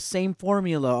 It's like the same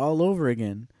formula all over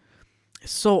again.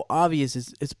 It's so obvious.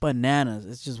 It's bananas.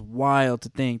 It's just wild to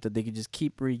think that they could just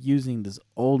keep reusing this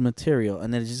old material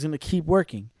and then it's just going to keep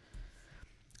working.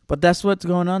 But that's what's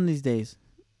going on these days,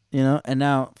 you know? And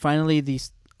now finally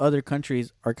these other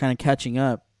countries are kind of catching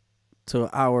up to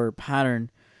our pattern.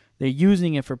 They're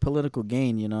using it for political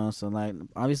gain, you know? So like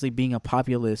obviously being a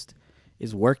populist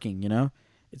is working, you know?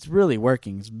 It's really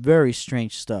working. It's very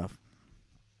strange stuff.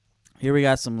 Here we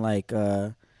got some like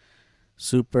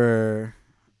super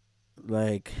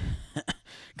like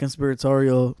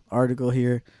conspiratorial article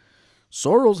here.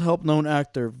 Soros helped known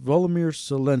actor Volodymyr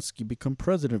Zelensky become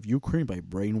president of Ukraine by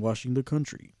brainwashing the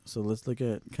country. So let's look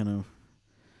at kind of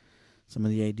some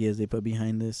of the ideas they put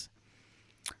behind this.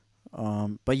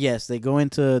 But yes, they go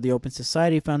into the Open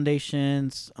Society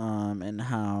Foundations and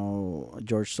how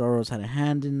George Soros had a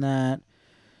hand in that.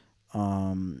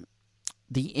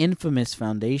 The infamous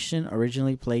foundation,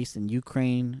 originally placed in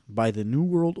Ukraine by the New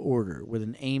World Order with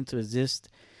an aim to assist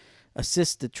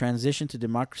the transition to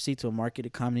democracy to a market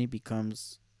economy,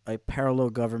 becomes a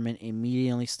parallel government,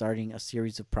 immediately starting a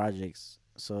series of projects.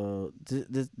 So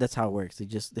that's how it works.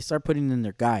 They start putting in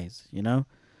their guys, you know?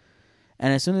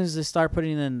 And as soon as they start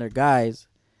putting in their guys,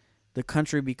 the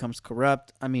country becomes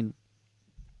corrupt. I mean,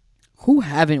 who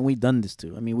haven't we done this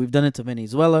to? I mean, we've done it to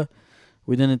Venezuela.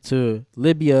 We've done it to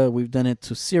Libya. We've done it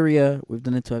to Syria. We've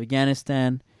done it to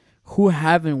Afghanistan. Who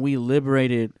haven't we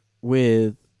liberated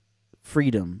with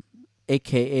freedom,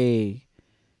 a.k.a.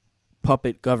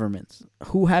 puppet governments?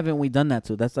 Who haven't we done that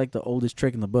to? That's like the oldest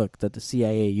trick in the book that the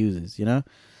CIA uses, you know?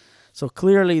 So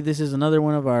clearly this is another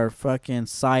one of our fucking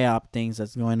psyop things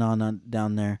that's going on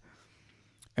down there.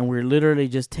 And we're literally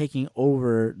just taking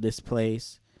over this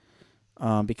place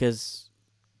because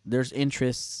there's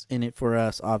interests in it for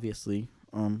us, obviously.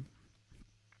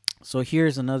 So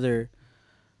here's another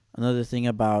thing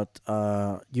about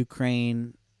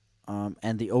Ukraine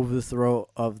and the overthrow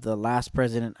of the last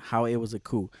president, how it was a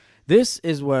coup. This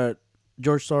is what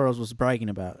George Soros was bragging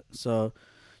about. So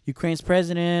Ukraine's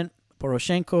president,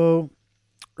 Poroshenko,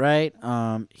 right?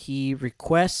 He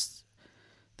requests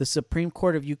the Supreme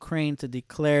Court of Ukraine to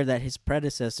declare that his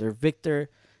predecessor, Viktor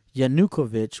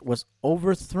Yanukovych, was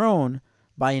overthrown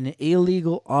by an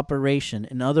illegal operation.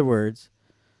 In other words,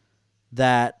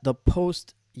 that the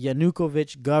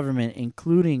post-Yanukovych government,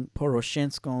 including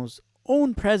Poroshenko's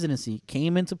own presidency,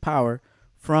 came into power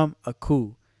from a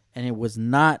coup, and it was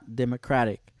not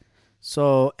democratic.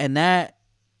 So, and that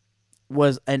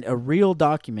was a real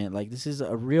document. Like, this is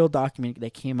a real document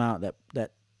that came out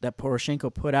that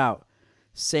Poroshenko put out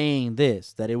saying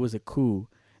this, that it was a coup.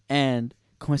 And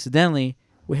coincidentally,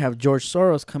 we have George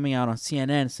Soros coming out on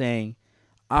CNN saying,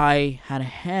 I had a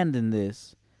hand in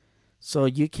this. So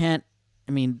you can't,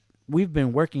 I mean, we've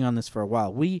been working on this for a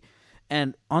while.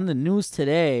 And on the news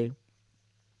today,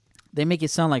 they make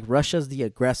it sound like Russia's the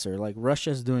aggressor, like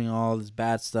Russia's doing all this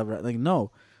bad stuff. Right? Like,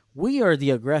 no, we are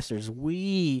the aggressors.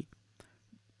 We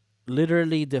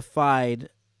literally defied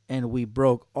and we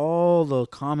broke all the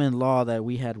common law that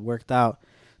we had worked out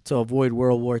to avoid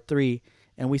World War III.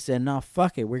 And we said, no,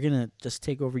 fuck it. We're going to just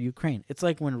take over Ukraine. It's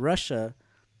like when Russia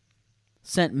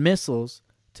sent missiles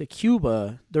to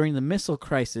Cuba during the missile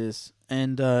crisis.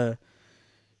 And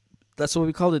that's what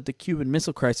we called it, the Cuban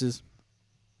Missile Crisis.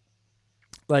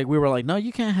 Like, we were like, no,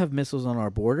 you can't have missiles on our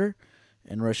border.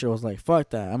 And Russia was like,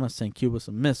 fuck that. I'm going to send Cuba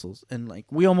some missiles. And, like,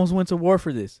 we almost went to war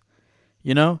for this,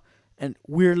 you know? And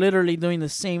we're literally doing the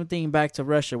same thing back to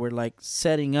Russia. We're, like,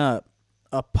 setting up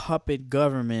a puppet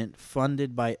government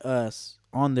funded by us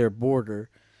on their border,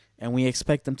 and we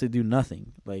expect them to do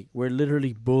nothing. Like, we're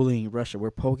literally bullying Russia.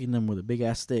 We're poking them with a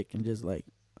big-ass stick and just, like,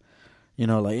 you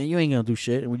know, like, you ain't going to do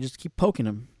shit. And we just keep poking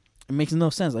them. It makes no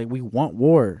sense. Like, we want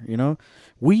war, you know?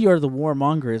 We are the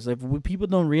warmongers. If people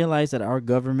don't realize that our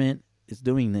government is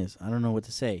doing this, I don't know what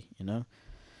to say, you know?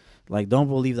 Like, don't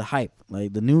believe the hype.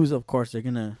 Like, the news, of course, they're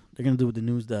gonna do what the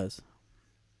news does.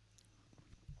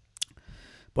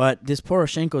 But this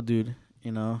Poroshenko dude,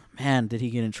 you know, man, did he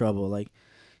get in trouble. Like,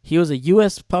 he was a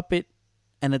U.S. puppet,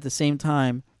 and at the same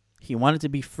time, he wanted to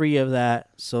be free of that,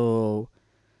 so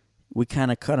we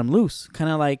kind of cut him loose. Kind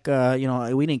of like, you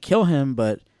know, we didn't kill him,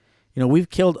 but, you know, we've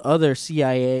killed other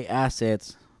CIA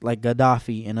assets like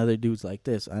Gaddafi and other dudes like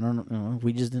this. I don't know.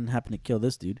 We just didn't happen to kill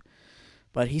this dude.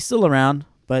 But he's still around,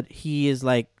 but he is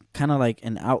like kind of like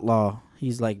an outlaw.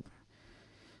 He's like,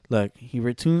 look, he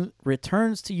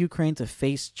returns to Ukraine to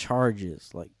face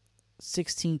charges, like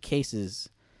 16 cases,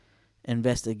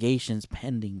 investigations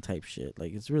pending type shit.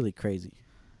 Like, it's really crazy.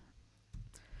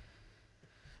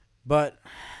 But,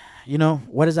 you know,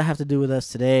 what does that have to do with us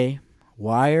today?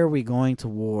 Why are we going to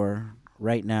war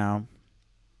right now?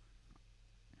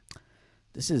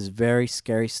 This is very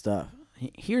scary stuff.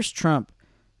 Here's Trump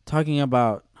talking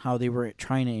about how they were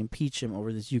trying to impeach him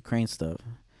over this Ukraine stuff.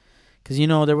 Because, you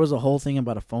know, there was a whole thing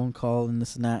about a phone call and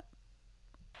this and that.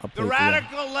 The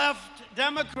radical left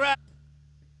Democrat.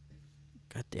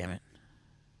 God damn it.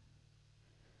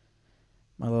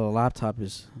 My little laptop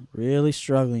is really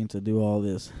struggling to do all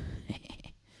this.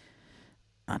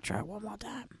 I'll try one more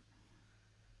time.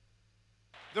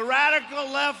 The radical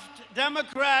left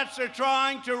Democrats are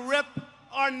trying to rip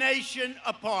our nation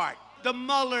apart. The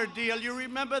Mueller deal, you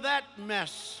remember that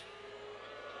mess?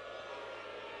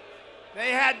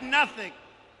 They had nothing.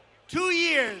 2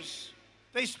 years,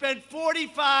 they spent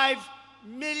 $45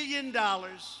 million,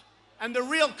 and the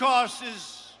real cost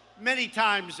is many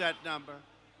times that number.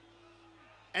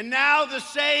 And now the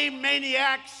same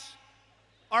maniacs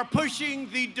are pushing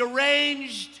the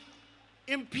deranged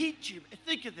impeachment.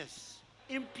 Think of this.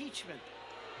 Impeachment.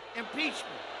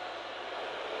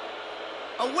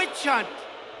 A witch hunt.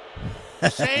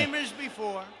 Same as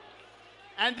before.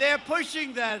 And they're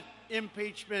pushing that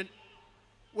impeachment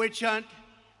witch hunt.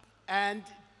 And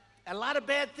a lot of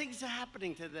bad things are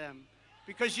happening to them.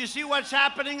 Because you see what's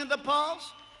happening in the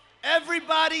polls?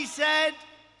 Everybody said,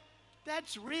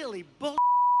 that's really bull.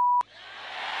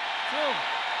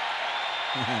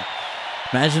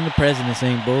 Imagine the president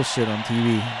saying bullshit on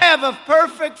TV. I have a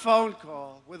perfect phone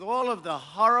call with all of the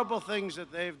horrible things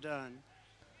that they've done.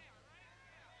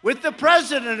 With the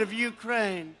president of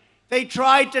Ukraine, they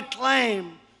tried to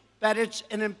claim that it's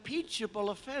an impeachable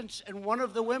offense. And one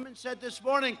of the women said this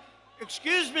morning,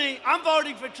 excuse me, I'm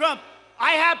voting for Trump.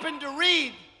 I happened to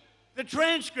read the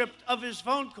transcript of his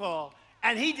phone call,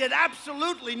 and he did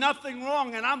absolutely nothing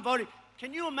wrong, and I'm voting.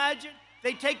 Can you imagine?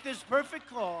 They take this perfect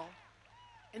call,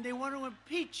 and they want to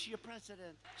impeach your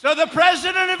president. So the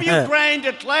president of Ukraine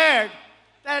declared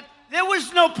that there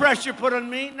was no pressure put on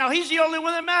me. Now, he's the only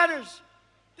one that matters.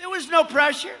 There was no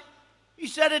pressure. He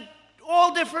said it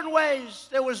all different ways.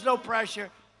 There was no pressure.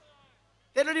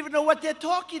 They don't even know what they're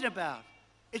talking about.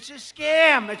 It's a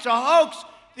scam. It's a hoax.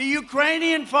 The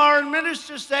Ukrainian foreign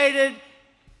minister stated,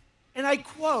 and I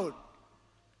quote,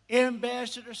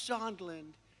 Ambassador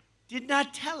Sondland did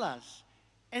not tell us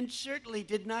and certainly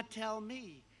did not tell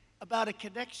me about a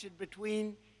connection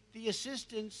between the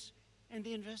assistance and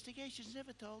the investigations.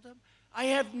 Never told him. I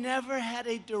have never had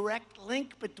a direct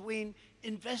link between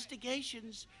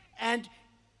investigations and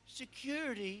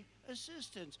security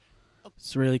assistance.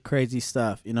 It's really crazy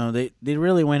stuff. You know, they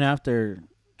really went after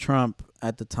Trump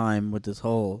at the time with this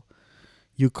whole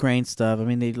Ukraine stuff. I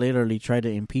mean, they literally tried to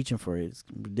impeach him for it. It's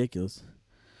ridiculous.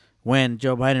 When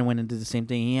Joe Biden went and did the same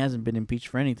thing, he hasn't been impeached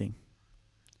for anything.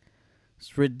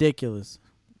 It's ridiculous.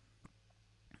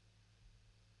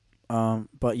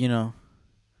 But, you know,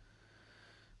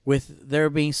 with there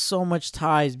being so much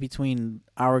ties between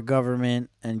our government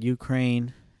and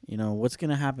Ukraine, you know, what's going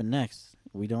to happen next?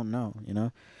 We don't know, you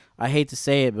know. I hate to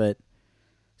say it, but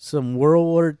some World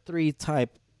War III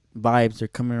type vibes are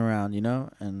coming around, you know,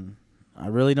 and I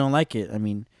really don't like it. I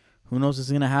mean, who knows what's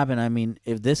going to happen? I mean,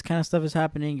 if this kind of stuff is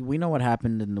happening, we know what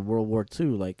happened in the World War II.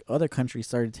 Like, other countries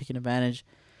started taking advantage.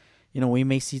 You know, we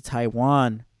may see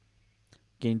Taiwan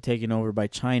getting taken over by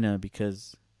China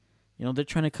because, you know, they're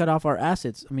trying to cut off our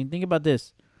assets. I mean, think about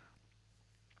this.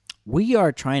 We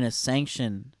are trying to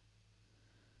sanction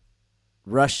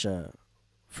Russia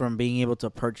from being able to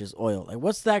purchase oil. Like,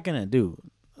 what's that going to do?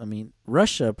 I mean,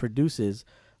 Russia produces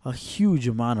a huge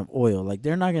amount of oil. Like,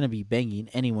 they're not going to be begging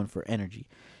anyone for energy.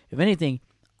 If anything,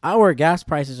 our gas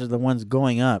prices are the ones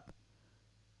going up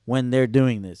when they're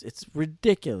doing this. It's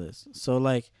ridiculous. So,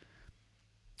 like,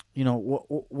 you know,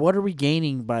 what are we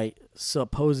gaining by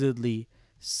supposedly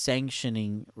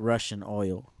sanctioning Russian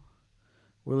oil?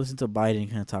 We'll listen to Biden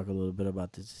kind of talk a little bit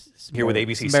about this. Here with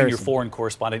ABC senior foreign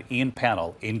correspondent Ian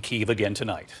Pannell in Kyiv again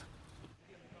tonight.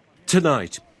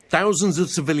 Tonight, thousands of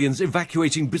civilians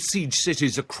evacuating besieged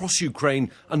cities across Ukraine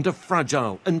under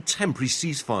fragile and temporary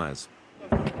ceasefires.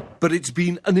 But it's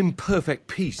been an imperfect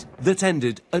peace that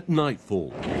ended at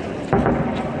nightfall.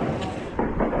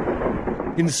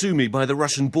 In Sumy, by the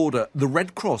Russian border, the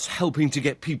Red Cross helping to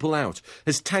get people out,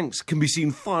 as tanks can be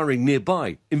seen firing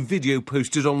nearby in video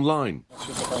posted online.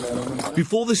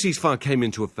 Before the ceasefire came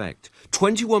into effect,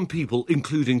 21 people,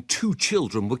 including 2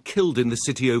 children, were killed in the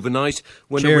city overnight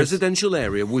when a residential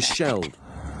area was shelled.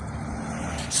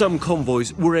 Some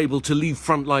convoys were able to leave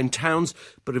frontline towns,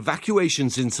 but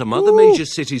evacuations in some other major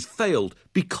cities failed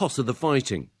because of the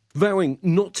fighting. Vowing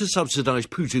not to subsidize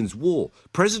Putin's war,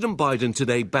 President Biden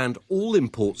today banned all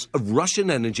imports of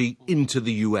Russian energy into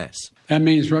the U.S. That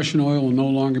means Russian oil will no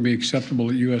longer be acceptable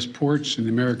at U.S. ports, and the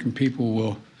American people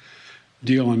will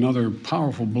deal another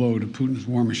powerful blow to Putin's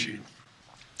war machine.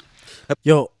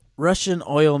 Yo, Russian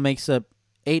oil makes up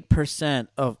 8%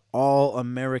 of all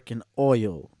American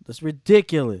oil. That's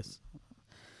ridiculous.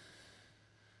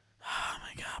 Oh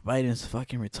my God, Biden's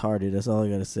fucking retarded. That's all I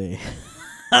gotta say.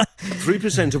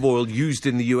 3% of oil used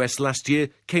in the US last year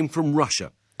came from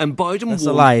Russia, and Biden That's a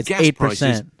warned lie. It's gas 8%.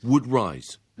 prices would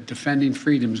rise. Defending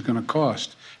freedom is going to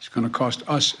cost. It's going to cost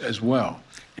us as well.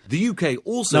 The UK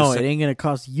also No, said it ain't gonna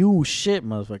cost you shit,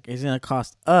 motherfucker. It's gonna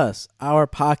cost us, our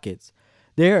pockets.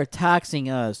 They're taxing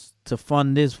us to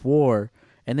fund this war,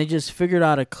 and they just figured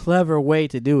out a clever way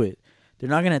to do it. They're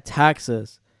not gonna tax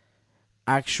us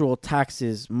actual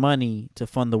taxes, money to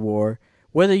fund the war.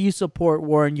 Whether you support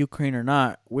war in Ukraine or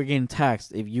not, we're getting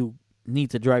taxed. If you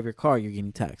need to drive your car, you're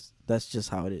getting taxed. That's just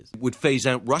how it is. would phase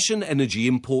out Russian energy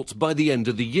imports by the end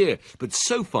of the year, but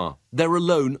so far they're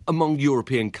alone among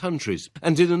European countries.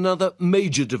 And in another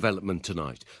major development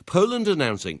tonight, Poland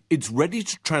announcing it's ready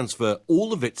to transfer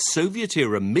all of its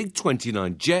Soviet-era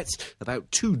MiG-29 jets, about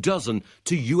 24,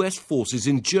 to US forces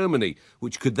in Germany,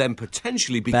 which could then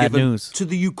potentially be Bad given news. to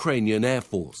the Ukrainian Air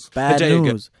Force. Bad A day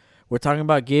ago- news. We're talking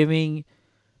about giving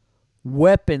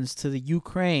weapons to the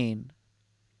Ukraine,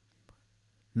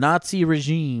 Nazi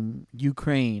regime,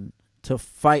 Ukraine, to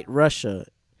fight Russia.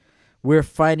 We're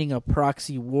fighting a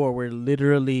proxy war. We're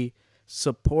literally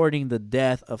supporting the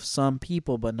death of some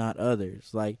people but not others.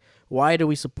 Like, why do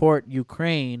we support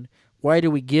Ukraine? Why do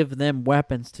we give them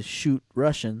weapons to shoot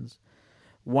Russians?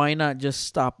 Why not just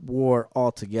stop war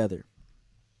altogether?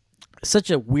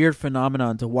 Such a weird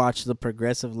phenomenon to watch the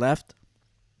progressive left,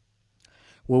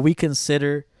 where we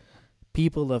consider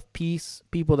people of peace,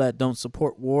 people that don't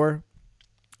support war,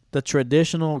 the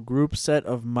traditional group set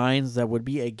of minds that would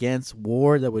be against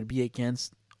war, that would be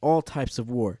against all types of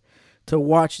war. To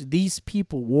watch these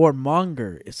people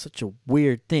warmonger is such a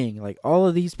weird thing. Like, all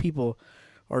of these people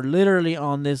are literally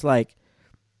on this, like,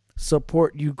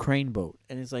 support Ukraine boat.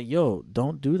 And it's like, yo,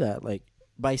 don't do that. Like,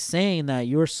 by saying that,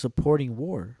 you're supporting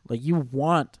war. Like, you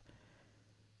want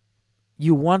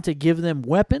to give them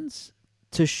weapons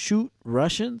to shoot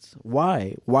Russians?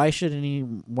 Why? Why should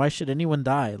anyone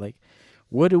die? Like,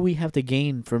 what do we have to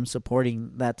gain from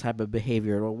supporting that type of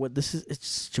behavior? Or what? It's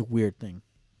such a weird thing.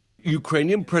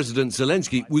 Ukrainian President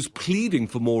Zelensky was pleading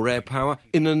for more air power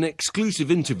in an exclusive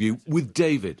interview with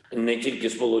David.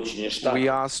 We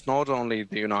asked not only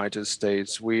the United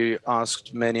States, we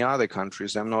asked many other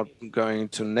countries. I'm not going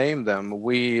to name them.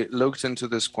 We looked into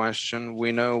this question.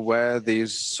 We know where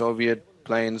these Soviet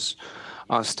planes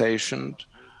are stationed,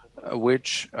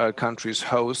 which countries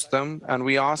host them, and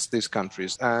we asked these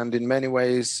countries. And in many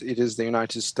ways, it is the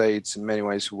United States, in many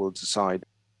ways, who will decide.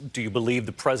 Do you believe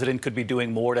the president could be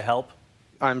doing more to help?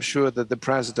 I'm sure that the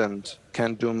president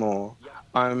can do more.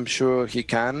 I'm sure he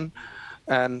can.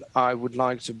 And I would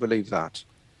like to believe that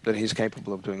he's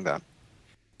capable of doing that.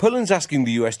 Poland's asking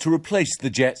the US to replace the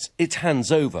jets it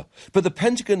hands over, but the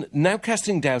Pentagon now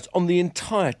casting doubt on the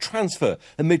entire transfer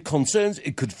amid concerns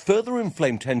it could further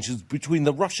inflame tensions between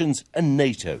the Russians and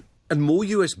NATO. And more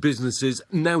US businesses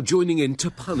now joining in to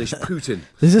punish Putin.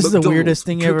 This is McDonald's, the weirdest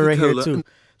thing ever right here, Coca-Cola, too.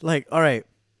 Like, all right,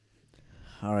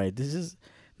 this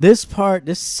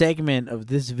segment of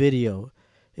this video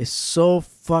is so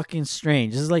fucking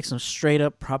strange. This is like some straight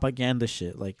up propaganda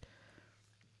shit. Like,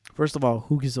 first of all,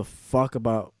 who gives a fuck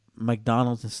about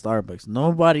McDonald's and Starbucks?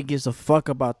 Nobody gives a fuck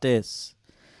about this.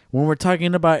 When we're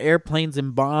talking about airplanes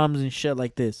and bombs and shit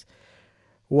like this,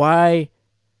 why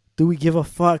do we give a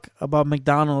fuck about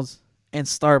McDonald's and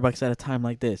Starbucks at a time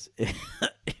like this?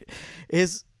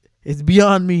 It's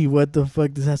beyond me what the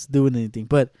fuck this has to do with anything.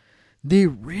 But they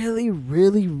really,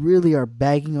 really, really are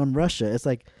bagging on Russia. It's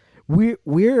like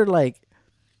we're like,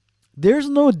 there's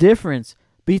no difference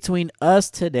between us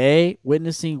today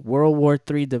witnessing World War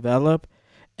III develop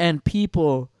and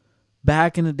people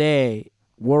back in the day,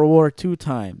 World War II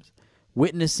times,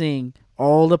 witnessing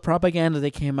all the propaganda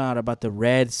that came out about the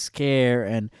Red Scare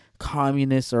and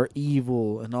communists are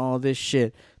evil and all this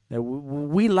shit. That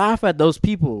we laugh at those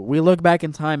people. We look back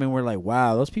in time and we're like,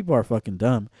 wow, those people are fucking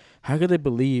dumb. How could they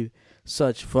believe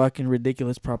such fucking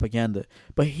ridiculous propaganda?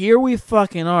 But here we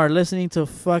fucking are listening to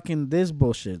fucking this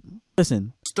bullshit.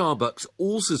 Listen. Starbucks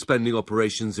all suspending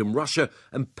operations in Russia,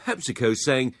 and PepsiCo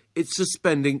saying it's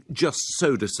suspending just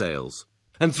soda sales.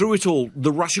 And through it all,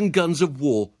 the Russian guns of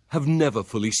war have never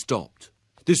fully stopped.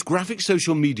 This graphic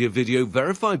social media video,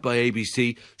 verified by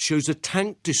ABC, shows a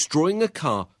tank destroying a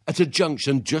car at a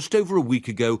junction just over a week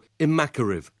ago in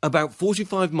Makariv, about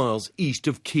 45 miles east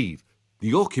of Kyiv.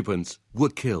 The occupants were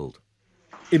killed.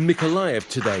 In Mykolaiv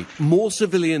today, more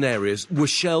civilian areas were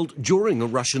shelled during a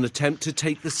Russian attempt to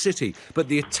take the city, but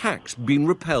the attack's been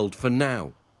repelled for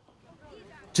now.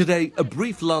 Today, a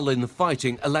brief lull in the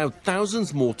fighting allowed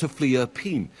thousands more to flee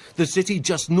Irpin, the city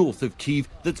just north of Kyiv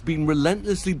that's been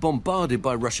relentlessly bombarded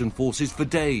by Russian forces for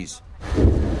days.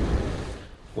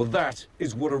 Well, that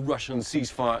is what a Russian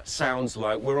ceasefire sounds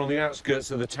like. We're on the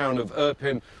outskirts of the town of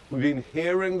Irpin. We've been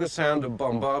hearing the sound of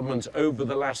bombardment over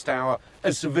the last hour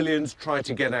as civilians try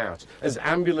to get out, as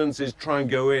ambulances try and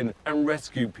go in and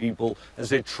rescue people, as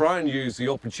they try and use the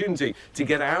opportunity to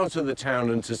get out of the town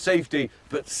and to safety.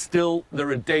 But still, there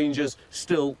are dangers.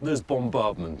 Still, there's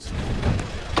bombardment.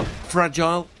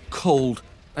 Fragile, cold,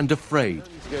 and afraid.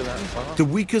 The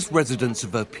weakest residents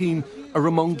of Irpin are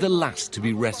among the last to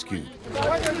be rescued.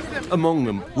 Among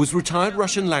them was retired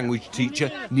Russian language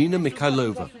teacher Nina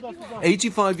Mikhailova,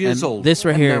 85 years old, this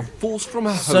right here, now forced from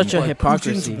her home such a by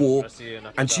hypocrisy. Putin's war,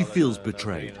 and she feels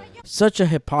betrayed. Such a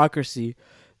hypocrisy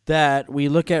that we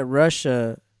look at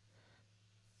Russia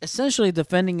essentially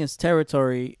defending its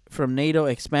territory from NATO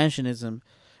expansionism,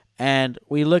 and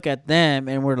we look at them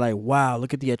and we're like, wow,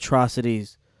 look at the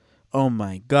atrocities. Oh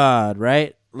my God,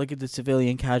 right? Look at the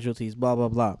civilian casualties, blah, blah,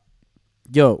 blah.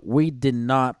 Yo, we did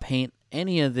not paint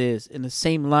any of this in the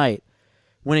same light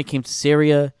when it came to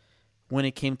Syria, when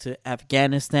it came to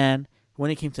Afghanistan,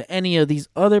 when it came to any of these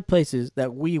other places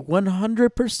that we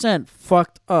 100%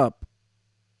 fucked up.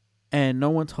 And no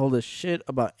one told us shit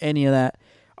about any of that.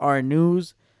 Our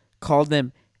news called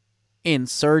them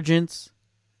insurgents,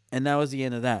 and that was the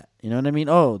end of that. You know what I mean?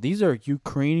 Oh, these are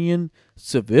Ukrainian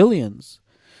civilians.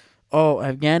 Oh,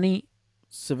 Afghani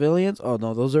civilians? Oh,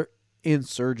 no, those are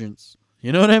insurgents.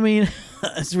 You know what I mean?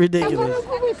 It's ridiculous.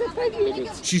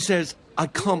 She says, I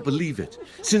can't believe it.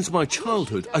 Since my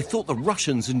childhood, I thought the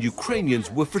Russians and Ukrainians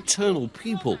were fraternal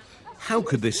people. How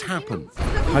could this happen?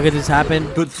 How could this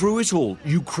happen? But through it all,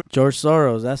 George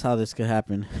Soros, that's how this could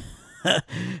happen.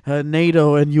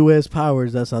 NATO and U.S.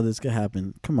 powers, that's how this could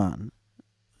happen. Come on.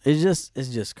 It's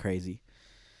just crazy.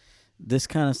 This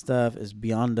kind of stuff is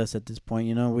beyond us at this point.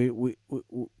 You know,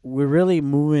 we're really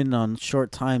moving on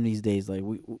short time these days. Like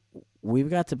we've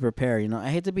got to prepare. You know, I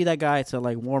hate to be that guy to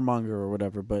like warmonger or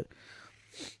whatever, but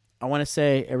I want to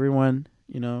say, everyone,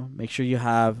 you know, make sure you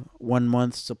have 1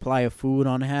 month's supply of food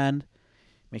on hand.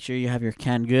 Make sure you have your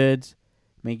canned goods.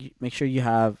 Make sure you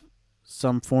have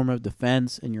some form of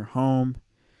defense in your home.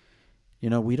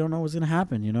 You know, we don't know what's gonna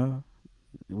happen. You know,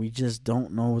 we just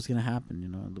don't know what's gonna happen. You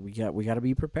know, we got to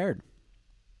be prepared.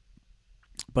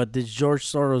 But this George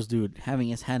Soros dude having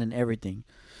his hand in everything,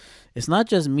 it's not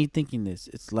just me thinking this.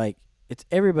 It's like it's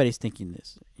everybody's thinking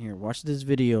this. Here, watch this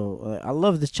video. I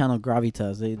love this channel,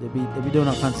 Gravitas. They be doing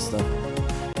all kinds of stuff.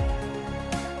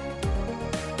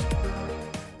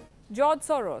 George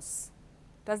Soros.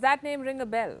 Does that name ring a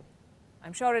bell?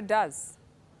 I'm sure it does.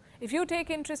 If you take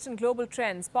interest in global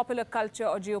trends, popular culture,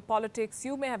 or geopolitics,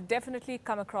 you may have definitely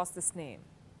come across this name.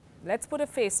 Let's put a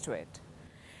face to it.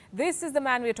 This is the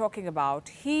man we're talking about.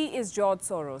 He is George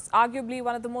Soros, arguably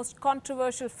one of the most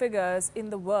controversial figures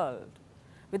in the world.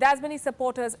 With as many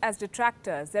supporters as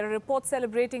detractors, there are reports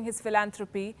celebrating his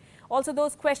philanthropy, also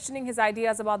those questioning his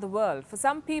ideas about the world. For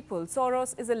some people,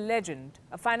 Soros is a legend,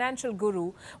 a financial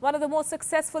guru, one of the most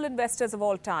successful investors of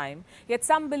all time. Yet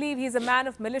some believe he's a man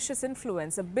of malicious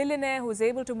influence, a billionaire who is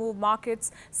able to move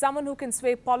markets, someone who can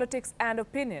sway politics and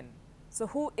opinion. So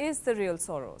who is the real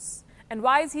Soros? And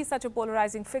why is he such a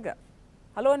polarizing figure?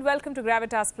 Hello and welcome to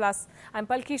Gravitas Plus. I'm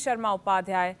Palki Sharma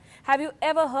Upadhyay. Have you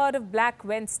ever heard of Black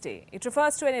Wednesday? It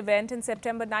refers to an event in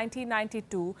September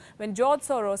 1992 when George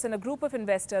Soros and a group of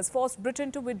investors forced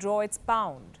Britain to withdraw its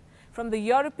pound from the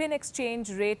European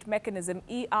Exchange Rate Mechanism,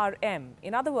 ERM.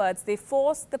 In other words, they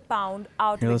forced the pound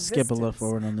out of existence. Skip a little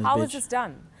forward on this. How is this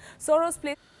done? Soros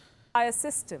plays higher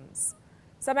systems.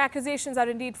 Some accusations are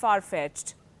indeed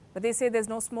far-fetched, but they say there's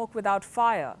no smoke without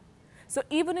fire. So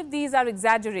even if these are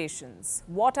exaggerations,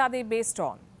 what are they based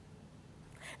on?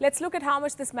 Let's look at how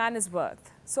much this man is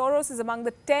worth. Soros is among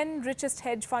the 10 richest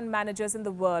hedge fund managers in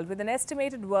the world with an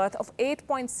estimated worth of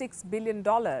 $8.6 billion.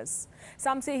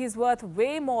 Some say he's worth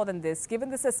way more than this, given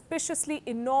the suspiciously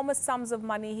enormous sums of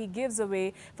money he gives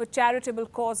away for charitable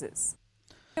causes.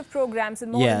 Programs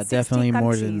in more than 60 definitely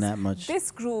countries. More than that much.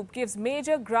 This group gives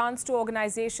major grants to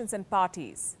organizations and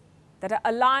parties that are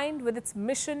aligned with its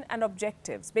mission and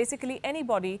objectives, basically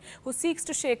anybody who seeks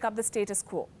to shake up the status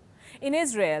quo. In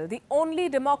Israel, the only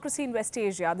democracy in West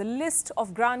Asia, the list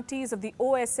of grantees of the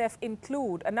OSF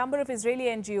include a number of Israeli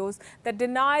NGOs that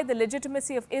deny the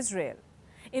legitimacy of Israel.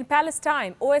 In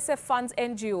Palestine, OSF funds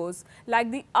NGOs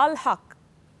like the Al-Haq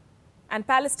and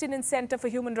Palestinian Center for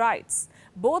Human Rights,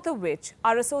 both of which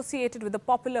are associated with the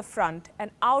Popular Front,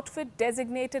 an outfit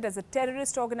designated as a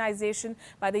terrorist organization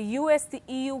by the US, the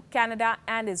EU, Canada,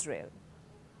 and Israel.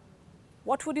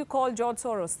 What would you call George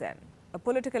Soros then? A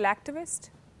political activist?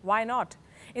 Why not?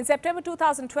 In September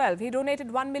 2012, he donated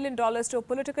 $1 million to a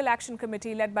political action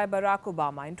committee led by Barack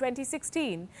Obama. In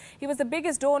 2016, he was the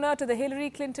biggest donor to the Hillary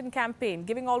Clinton campaign,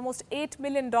 giving almost $8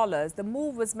 million. The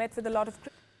move was met with a lot of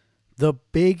criticism. The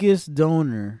biggest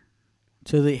donor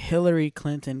to the Hillary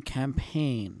Clinton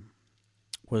campaign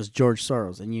was George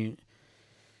Soros. And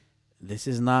this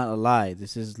is not a lie.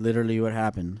 This is literally what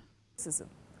happened.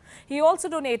 He also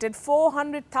donated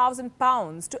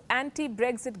 £400,000 to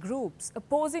anti-Brexit groups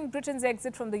opposing Britain's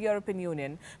exit from the European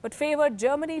Union, but favored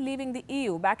Germany leaving the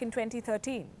EU back in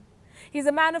 2013. He's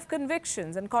a man of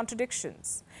convictions and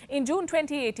contradictions. In June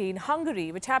 2018,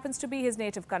 Hungary, which happens to be his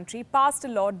native country, passed a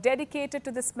law dedicated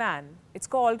to this man. It's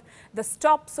called the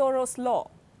Stop Soros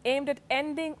Law, aimed at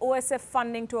ending OSF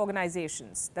funding to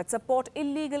organizations that support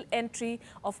illegal entry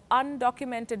of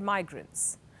undocumented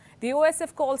migrants. The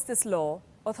OSF calls this law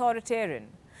authoritarian.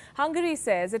 Hungary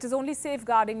says it is only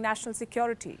safeguarding national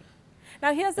security.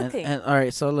 Now, here's the thing. All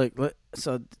right, so look,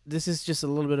 so this is just a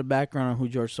little bit of background on who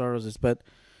George Soros is, but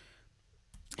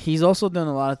he's also done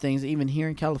a lot of things, even here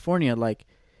in California. Like,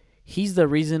 he's the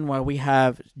reason why we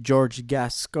have George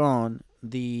Gascon,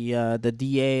 the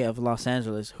DA of Los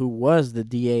Angeles, who was the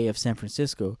DA of San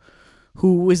Francisco,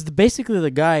 who is basically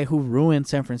the guy who ruined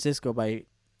San Francisco by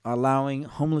allowing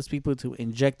homeless people to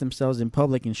inject themselves in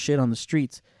public and shit on the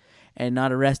streets and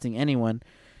not arresting anyone.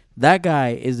 That guy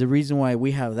is the reason why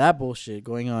we have that bullshit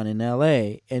going on in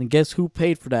L.A. And guess who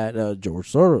paid for that?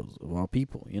 George Soros, of all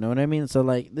people. You know what I mean? So,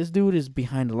 like, this dude is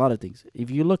behind a lot of things. If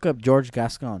you look up George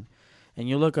Gascon and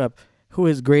you look up who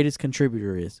his greatest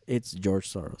contributor is, it's George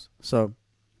Soros. So,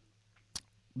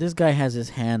 this guy has his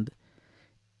hand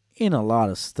in a lot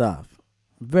of stuff.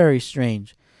 Very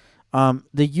strange. The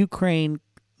Ukraine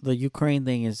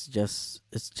thing is just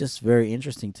very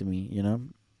interesting to me, you know?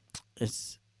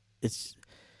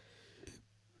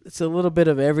 It's a little bit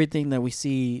of everything that we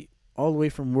see all the way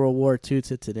from World War II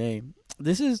to today.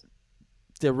 This is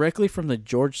directly from the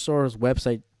George Soros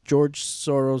website,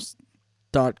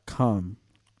 georgesoros.com.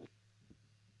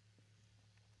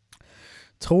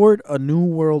 Toward a New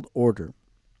World Order,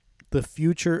 the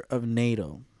Future of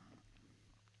NATO.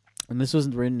 And this was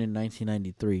written in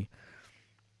 1993.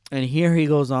 And here he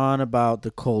goes on about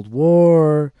the Cold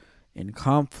War and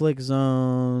conflict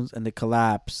zones and the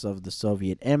collapse of the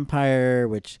Soviet Empire,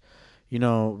 which, you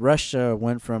know, Russia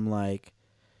went from, like,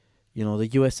 you know, the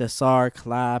USSR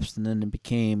collapsed and then it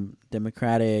became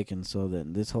democratic. And so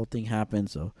then this whole thing happened.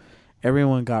 So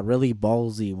everyone got really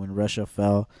ballsy when Russia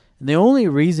fell. And the only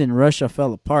reason Russia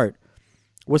fell apart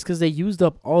was because they used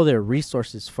up all their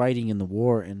resources fighting in the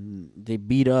war, and they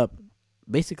beat up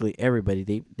basically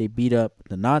everybody. They beat up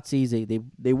the Nazis.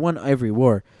 They won every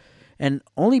war. And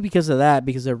only because of that,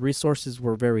 because their resources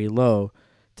were very low,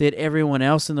 did everyone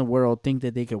else in the world think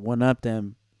that they could one-up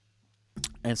them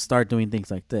and start doing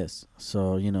things like this.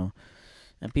 So,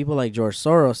 and people like George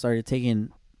Soros started taking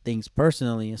things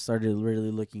personally and started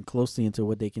really looking closely into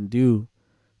what they can do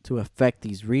to affect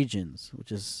these regions,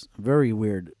 which is very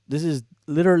weird. This is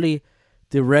literally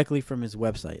directly from his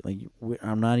website. Like,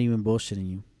 I'm not even bullshitting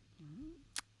you.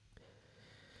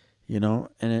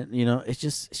 It's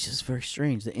just very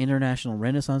strange. The International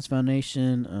Renaissance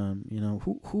Foundation,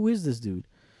 who is this dude?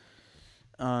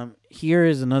 Here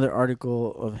is another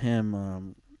article of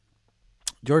him.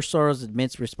 George Soros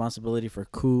admits responsibility for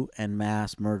coup and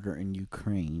mass murder in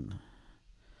Ukraine.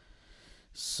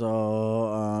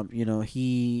 So,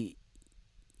 it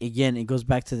goes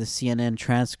back to the CNN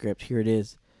transcript. Here it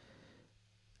is.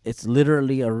 It's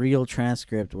literally a real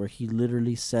transcript where he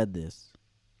literally said this,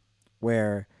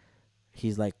 where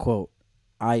he's like, quote,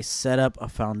 "I set up a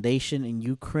foundation in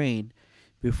Ukraine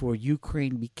before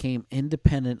Ukraine became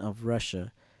independent of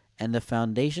Russia, and the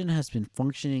foundation has been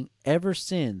functioning ever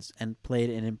since and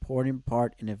played an important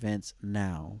part in events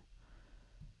now."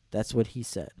 That's what he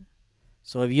said.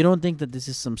 So if you don't think that this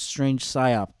is some strange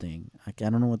psyop thing, I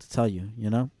don't know what to tell you,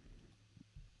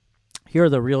 Here are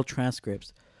the real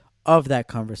transcripts of that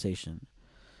conversation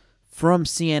from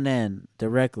CNN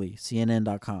directly,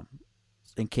 CNN.com.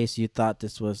 In case you thought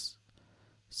this was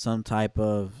some type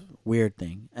of weird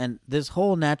thing. And this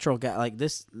whole natural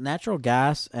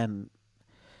gas and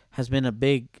has been a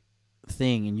big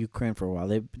thing in Ukraine for a while.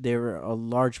 They were a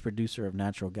large producer of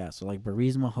natural gas. So like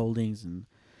Burisma Holdings and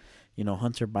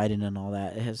Hunter Biden and all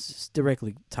that, it has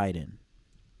directly tied in.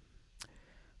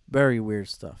 Very weird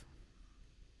stuff.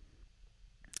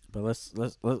 But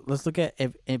let's look at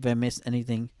if I missed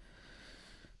anything.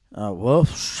 Well,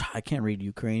 I can't read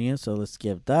Ukrainian, so let's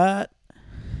skip that.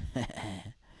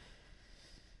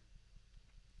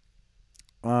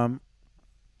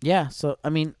 Yeah, so I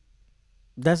mean,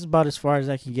 that's about as far as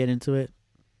I can get into it.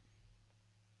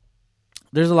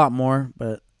 There's a lot more,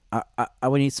 but I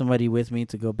would need somebody with me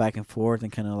to go back and forth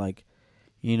and kind of like,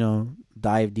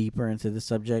 dive deeper into the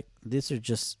subject. These are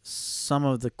just some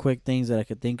of the quick things that I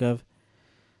could think of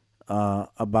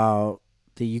about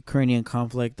the Ukrainian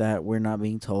conflict that we're not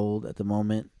being told at the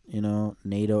moment. NATO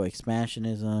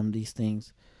expansionism, these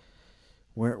things.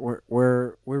 We're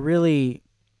really,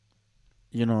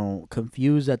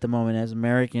 confused at the moment as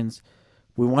Americans.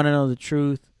 We want to know the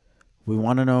truth. We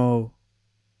want to know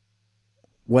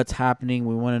what's happening.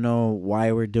 We want to know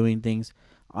why we're doing things.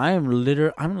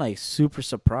 I'm like super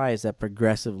surprised that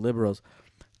progressive liberals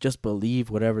just believe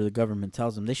whatever the government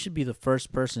tells them. They should be the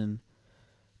first person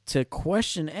to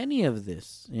question any of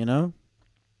this,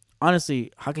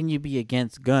 Honestly, how can you be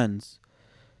against guns?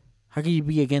 How can you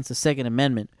be against the Second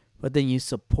Amendment, but then you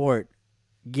support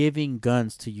giving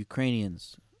guns to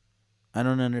Ukrainians? I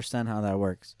don't understand how that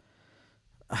works.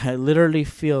 I literally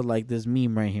feel like this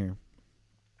meme right here.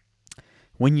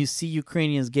 When you see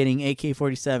Ukrainians getting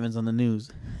AK-47s on the news,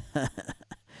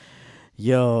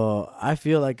 yo, I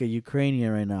feel like a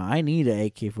Ukrainian right now. I need an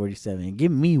AK-47.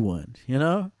 Give me one,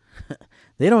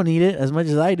 They don't need it as much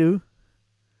as I do.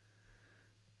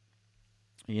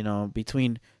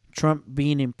 Between Trump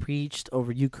being impeached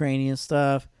over Ukrainian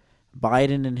stuff,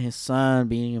 Biden and his son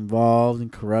being involved in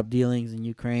corrupt dealings in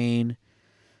Ukraine,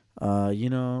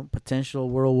 potential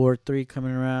World War III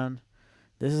coming around.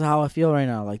 This is how I feel right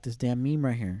now, like this damn meme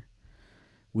right here.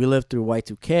 We lived through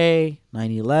Y2K,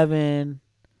 9/11,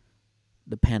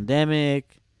 the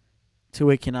pandemic,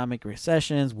 2 economic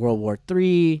recessions, World War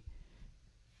III.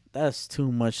 That's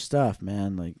too much stuff,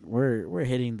 man. Like we're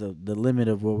hitting the limit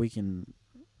of what we can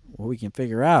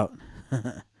figure out.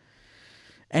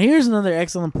 And here's another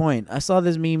excellent point. I saw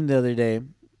this meme the other day,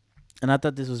 and I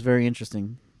thought this was very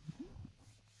interesting.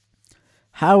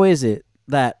 How is it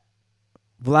that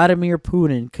Vladimir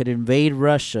Putin could invade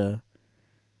Russia,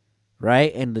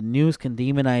 right? And the news can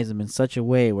demonize him in such a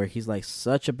way where he's like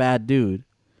such a bad dude.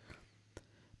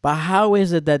 But how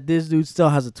is it that this dude still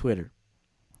has a Twitter?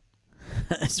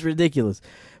 It's ridiculous.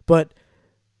 But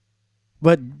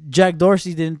Jack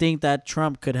Dorsey didn't think that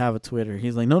Trump could have a Twitter.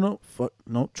 He's like, no,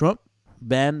 Trump.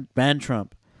 Ban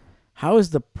Trump. How is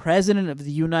the president of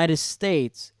the United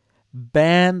States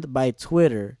banned by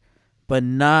Twitter, but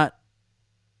not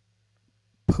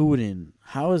Putin?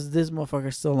 How is this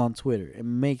motherfucker still on Twitter? It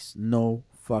makes no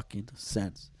fucking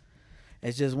sense.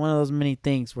 It's just one of those many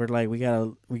things where like we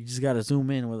just gotta zoom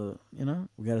in with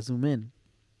we gotta zoom in.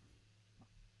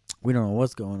 We don't know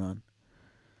what's going on.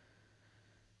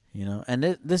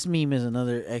 And this meme is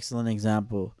another excellent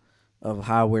example of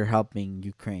how we're helping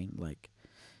Ukraine. Like,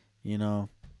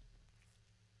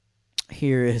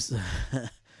 here is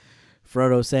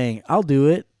Frodo saying, I'll do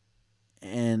it,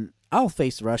 and I'll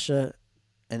face Russia.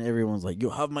 And everyone's like, you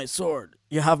have my sword,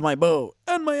 you have my bow,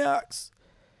 and my axe.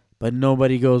 But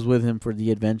nobody goes with him for the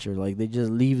adventure. Like, they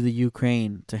just leave the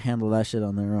Ukraine to handle that shit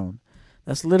on their own.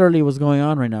 That's literally what's going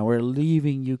on right now. We're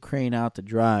leaving Ukraine out to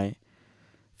dry,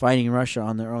 fighting Russia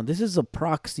on their own. This is a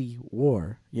proxy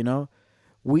war,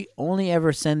 We only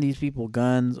ever send these people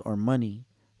guns or money.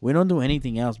 We don't do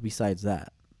anything else besides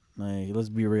that. Like, let's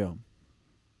be real.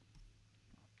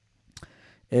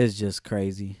 It's just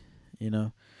crazy,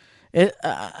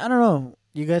 I don't know.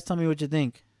 You guys tell me what you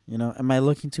think. Am I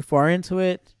looking too far into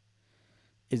it?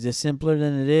 Is it simpler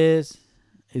than it is?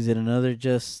 Is it another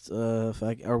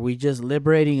are we just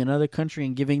liberating another country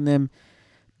and giving them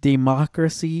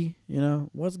democracy?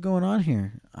 What's going on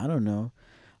here? I don't know.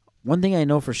 One thing I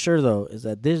know for sure, though, is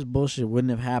that this bullshit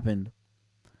wouldn't have happened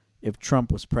if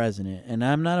Trump was president. And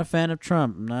I'm not a fan of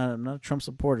Trump. I'm not a Trump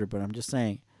supporter, but I'm just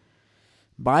saying.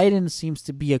 Biden seems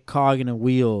to be a cog in a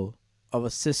wheel of a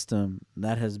system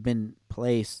that has been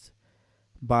placed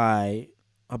by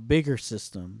a bigger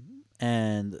system,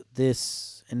 and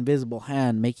this invisible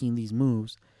hand making these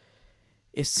moves.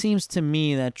 It seems to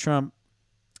me that Trump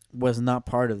was not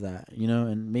part of that,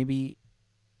 and maybe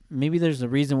there's a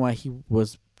reason why he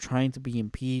was trying to be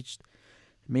impeached.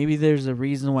 Maybe there's a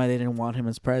reason why they didn't want him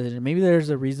as president. Maybe there's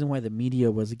a reason why the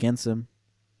media was against him.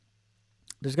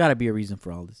 There's got to be a reason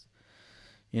for all this.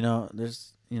 And oh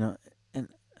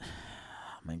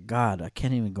my God, I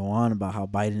can't even go on about how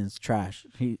Biden is trash.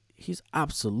 He's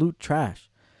absolute trash.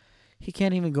 He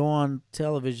can't even go on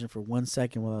television for 1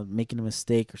 second without making a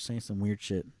mistake or saying some weird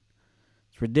shit.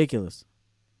 It's ridiculous.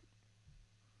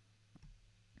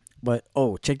 But,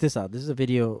 check this out. This is a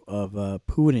video of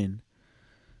Putin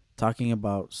talking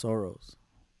about Soros.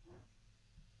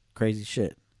 Crazy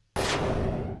shit.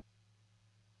 Oh,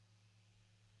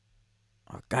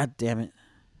 God damn it.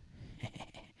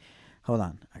 Hold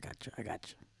on. I got you.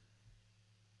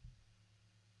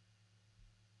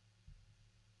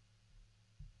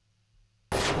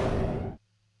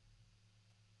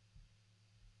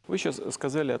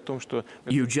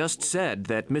 You just said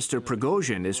that Mr.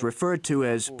 Prigozhin is referred to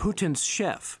as Putin's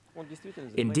chef.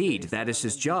 Indeed, that is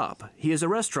his job. He is a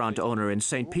restaurant owner in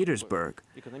St. Petersburg.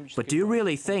 But do you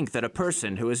really think that a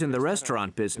person who is in the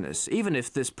restaurant business, even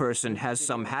if this person has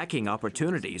some hacking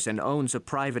opportunities and owns a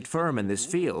private firm in this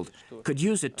field, could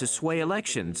use it to sway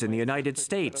elections in the United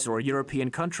States or a European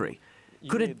country?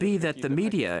 Could it be that the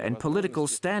media and political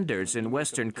standards in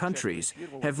Western countries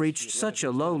have reached such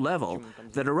a low level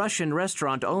that a Russian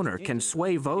restaurant owner can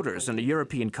sway voters in a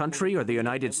European country or the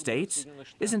United States?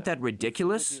 Isn't that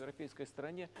ridiculous?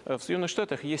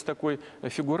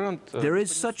 There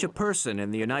is such a person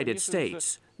in the United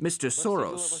States, Mr.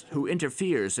 Soros, who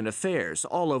interferes in affairs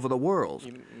all over the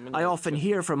world. I often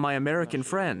hear from my American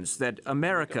friends that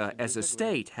America as a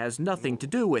state has nothing to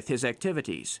do with his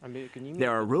activities.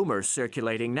 There are rumors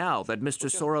circulating now that Mr.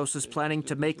 Soros is planning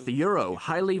to make the euro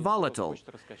highly volatile.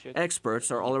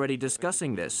 Experts are already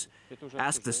discussing this.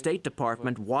 Ask the State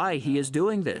Department why he is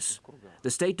doing this. The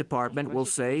State Department will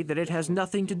say that it has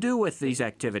nothing to do with these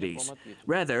activities.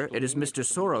 Rather, it is Mr.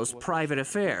 Soros' private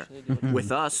affair.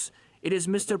 With us, it is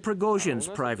Mr. Prigozhin's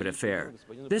private affair.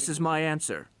 This is my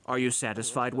answer. Are you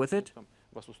satisfied with it?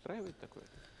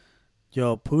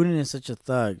 Yo, Putin is such a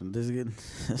thug.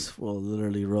 This fool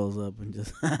literally rolls up and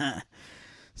just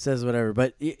says whatever.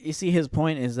 But you see, his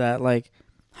point is that, like,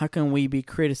 how can we be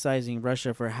criticizing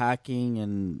Russia for hacking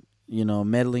and,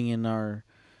 meddling in our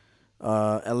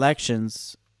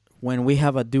elections when we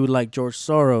have a dude like George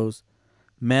Soros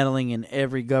meddling in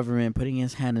every government, putting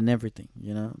his hand in everything,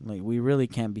 Like, we really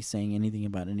can't be saying anything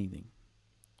about anything.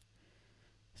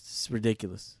 It's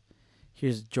ridiculous.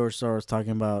 Here's George Soros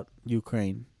talking about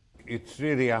Ukraine. It's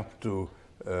really up to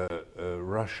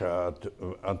Russia,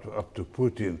 up to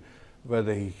Putin,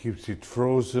 whether he keeps it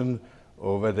frozen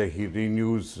or whether he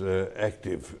renews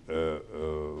active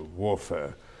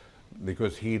warfare,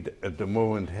 because he, at the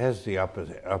moment, has the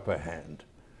upper hand.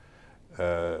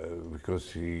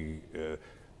 Because the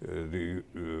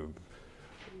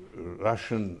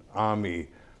Russian army,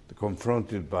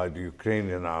 confronted by the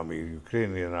Ukrainian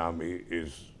army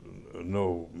is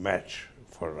no match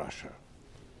for Russia.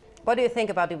 What do you think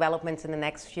about developments in the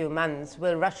next few months?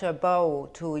 Will Russia bow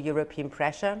to European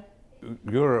pressure?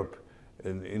 Europe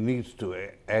needs to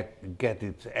get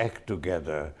its act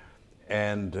together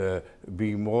and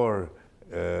be more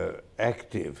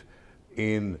active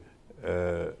in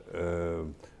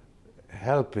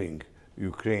helping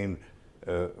Ukraine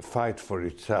fight for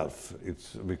itself.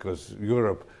 It's because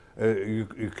Ukraine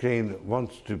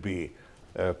wants to be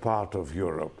part of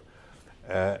Europe.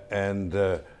 And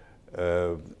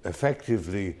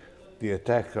effectively, the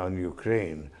attack on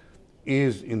Ukraine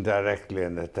is indirectly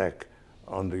an attack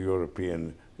on the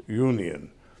European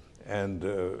Union. And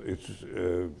it's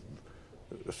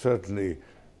certainly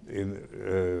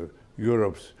in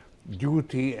Europe's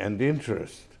duty and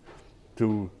interest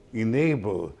to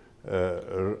enable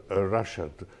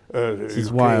Russia,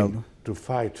 Ukraine, to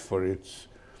fight for its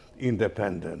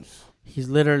independence. He's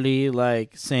literally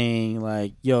like saying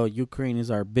like, yo, Ukraine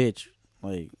is our bitch.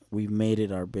 Like, we've made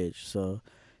it our bitch. So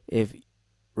if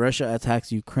Russia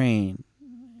attacks Ukraine,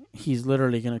 he's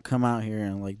literally going to come out here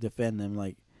and like defend them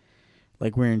like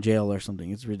we're in jail or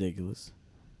something. It's ridiculous.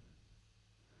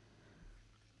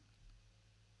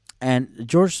 And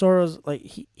George Soros, like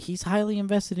he's highly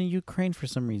invested in Ukraine for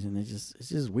some reason. It's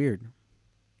just weird.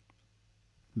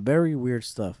 Very weird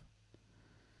stuff.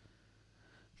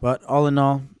 But all in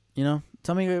all, you know,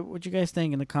 tell me what you guys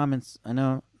think in the comments. I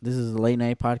know this is a late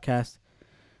night podcast.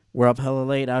 We're up hella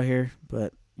late out here,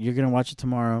 but you're going to watch it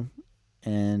tomorrow.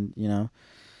 And, you know,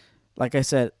 like I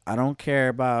said, I don't care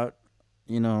about,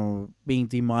 you know, being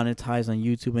demonetized on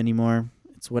YouTube anymore.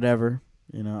 It's whatever.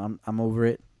 You know, I'm over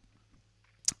it.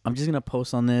 I'm just going to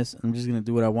post on this. I'm just going to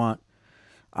do what I want.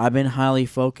 I've been highly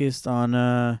focused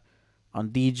on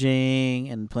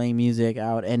DJing and playing music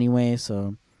out anyway,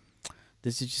 so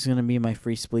this is just going to be my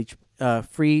free speech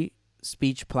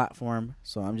platform.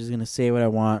 So I'm just going to say what I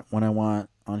want when I want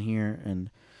on here,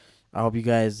 and I hope you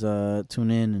guys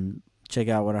tune in and check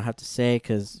out what I have to say,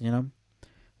 because, you know,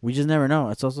 we just never know.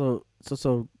 It's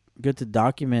also good to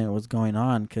document what's going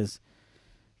on, because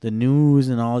the news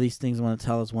and all these things want to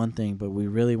tell us one thing, but we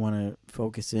really want to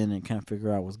focus in and kind of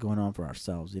figure out what's going on for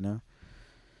ourselves, you know?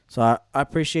 So I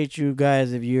appreciate you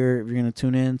guys. If you're going to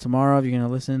tune in tomorrow, if you're going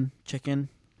to listen, check in.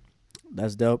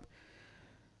 That's dope.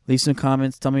 Leave some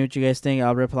comments. Tell me what you guys think.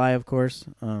 I'll reply, of course.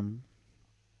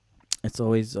 It's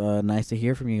always nice to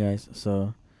hear from you guys.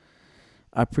 So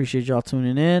I appreciate y'all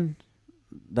tuning in.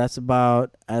 That's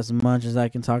about as much as I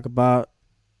can talk about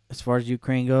as far as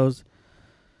Ukraine goes.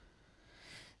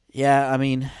 Yeah, I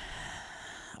mean,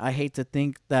 I hate to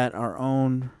think that our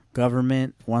own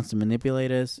government wants to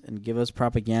manipulate us and give us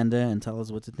propaganda and tell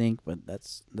us what to think, but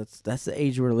that's the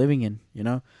age we're living in, you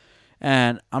know?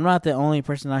 And I'm not the only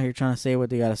person out here trying to say what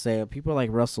they got to say. People like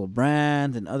Russell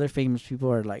Brand and other famous people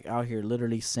are like out here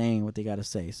literally saying what they got to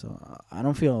say. So I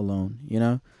don't feel alone, you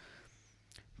know?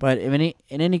 But in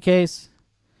any case,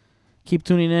 keep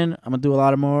tuning in. I'm going to do a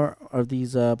lot more of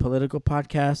these political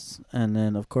podcasts. And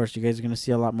then, of course, you guys are going to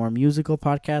see a lot more musical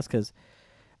podcasts, because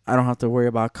I don't have to worry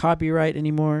about copyright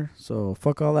anymore. So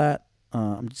fuck all that.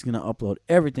 I'm just going to upload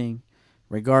everything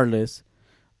regardless.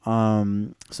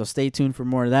 So stay tuned for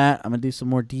more of that. I'm going to do some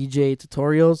more DJ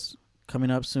tutorials coming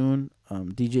up soon.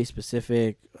 DJ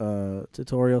specific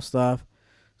tutorial stuff.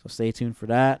 So stay tuned for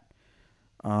that.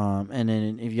 And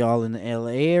then if y'all in the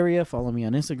LA area, follow me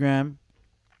on Instagram.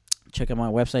 Check out my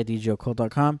website,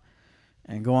 djoccult.com,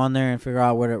 and go on there and figure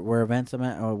out where events I'm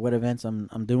at, or what events I'm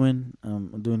doing.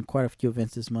 I'm doing quite a few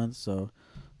events this month, so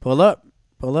pull up,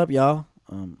 y'all.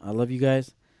 I love you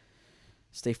guys.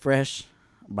 Stay fresh.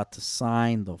 I'm about to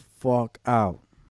sign the fuck out.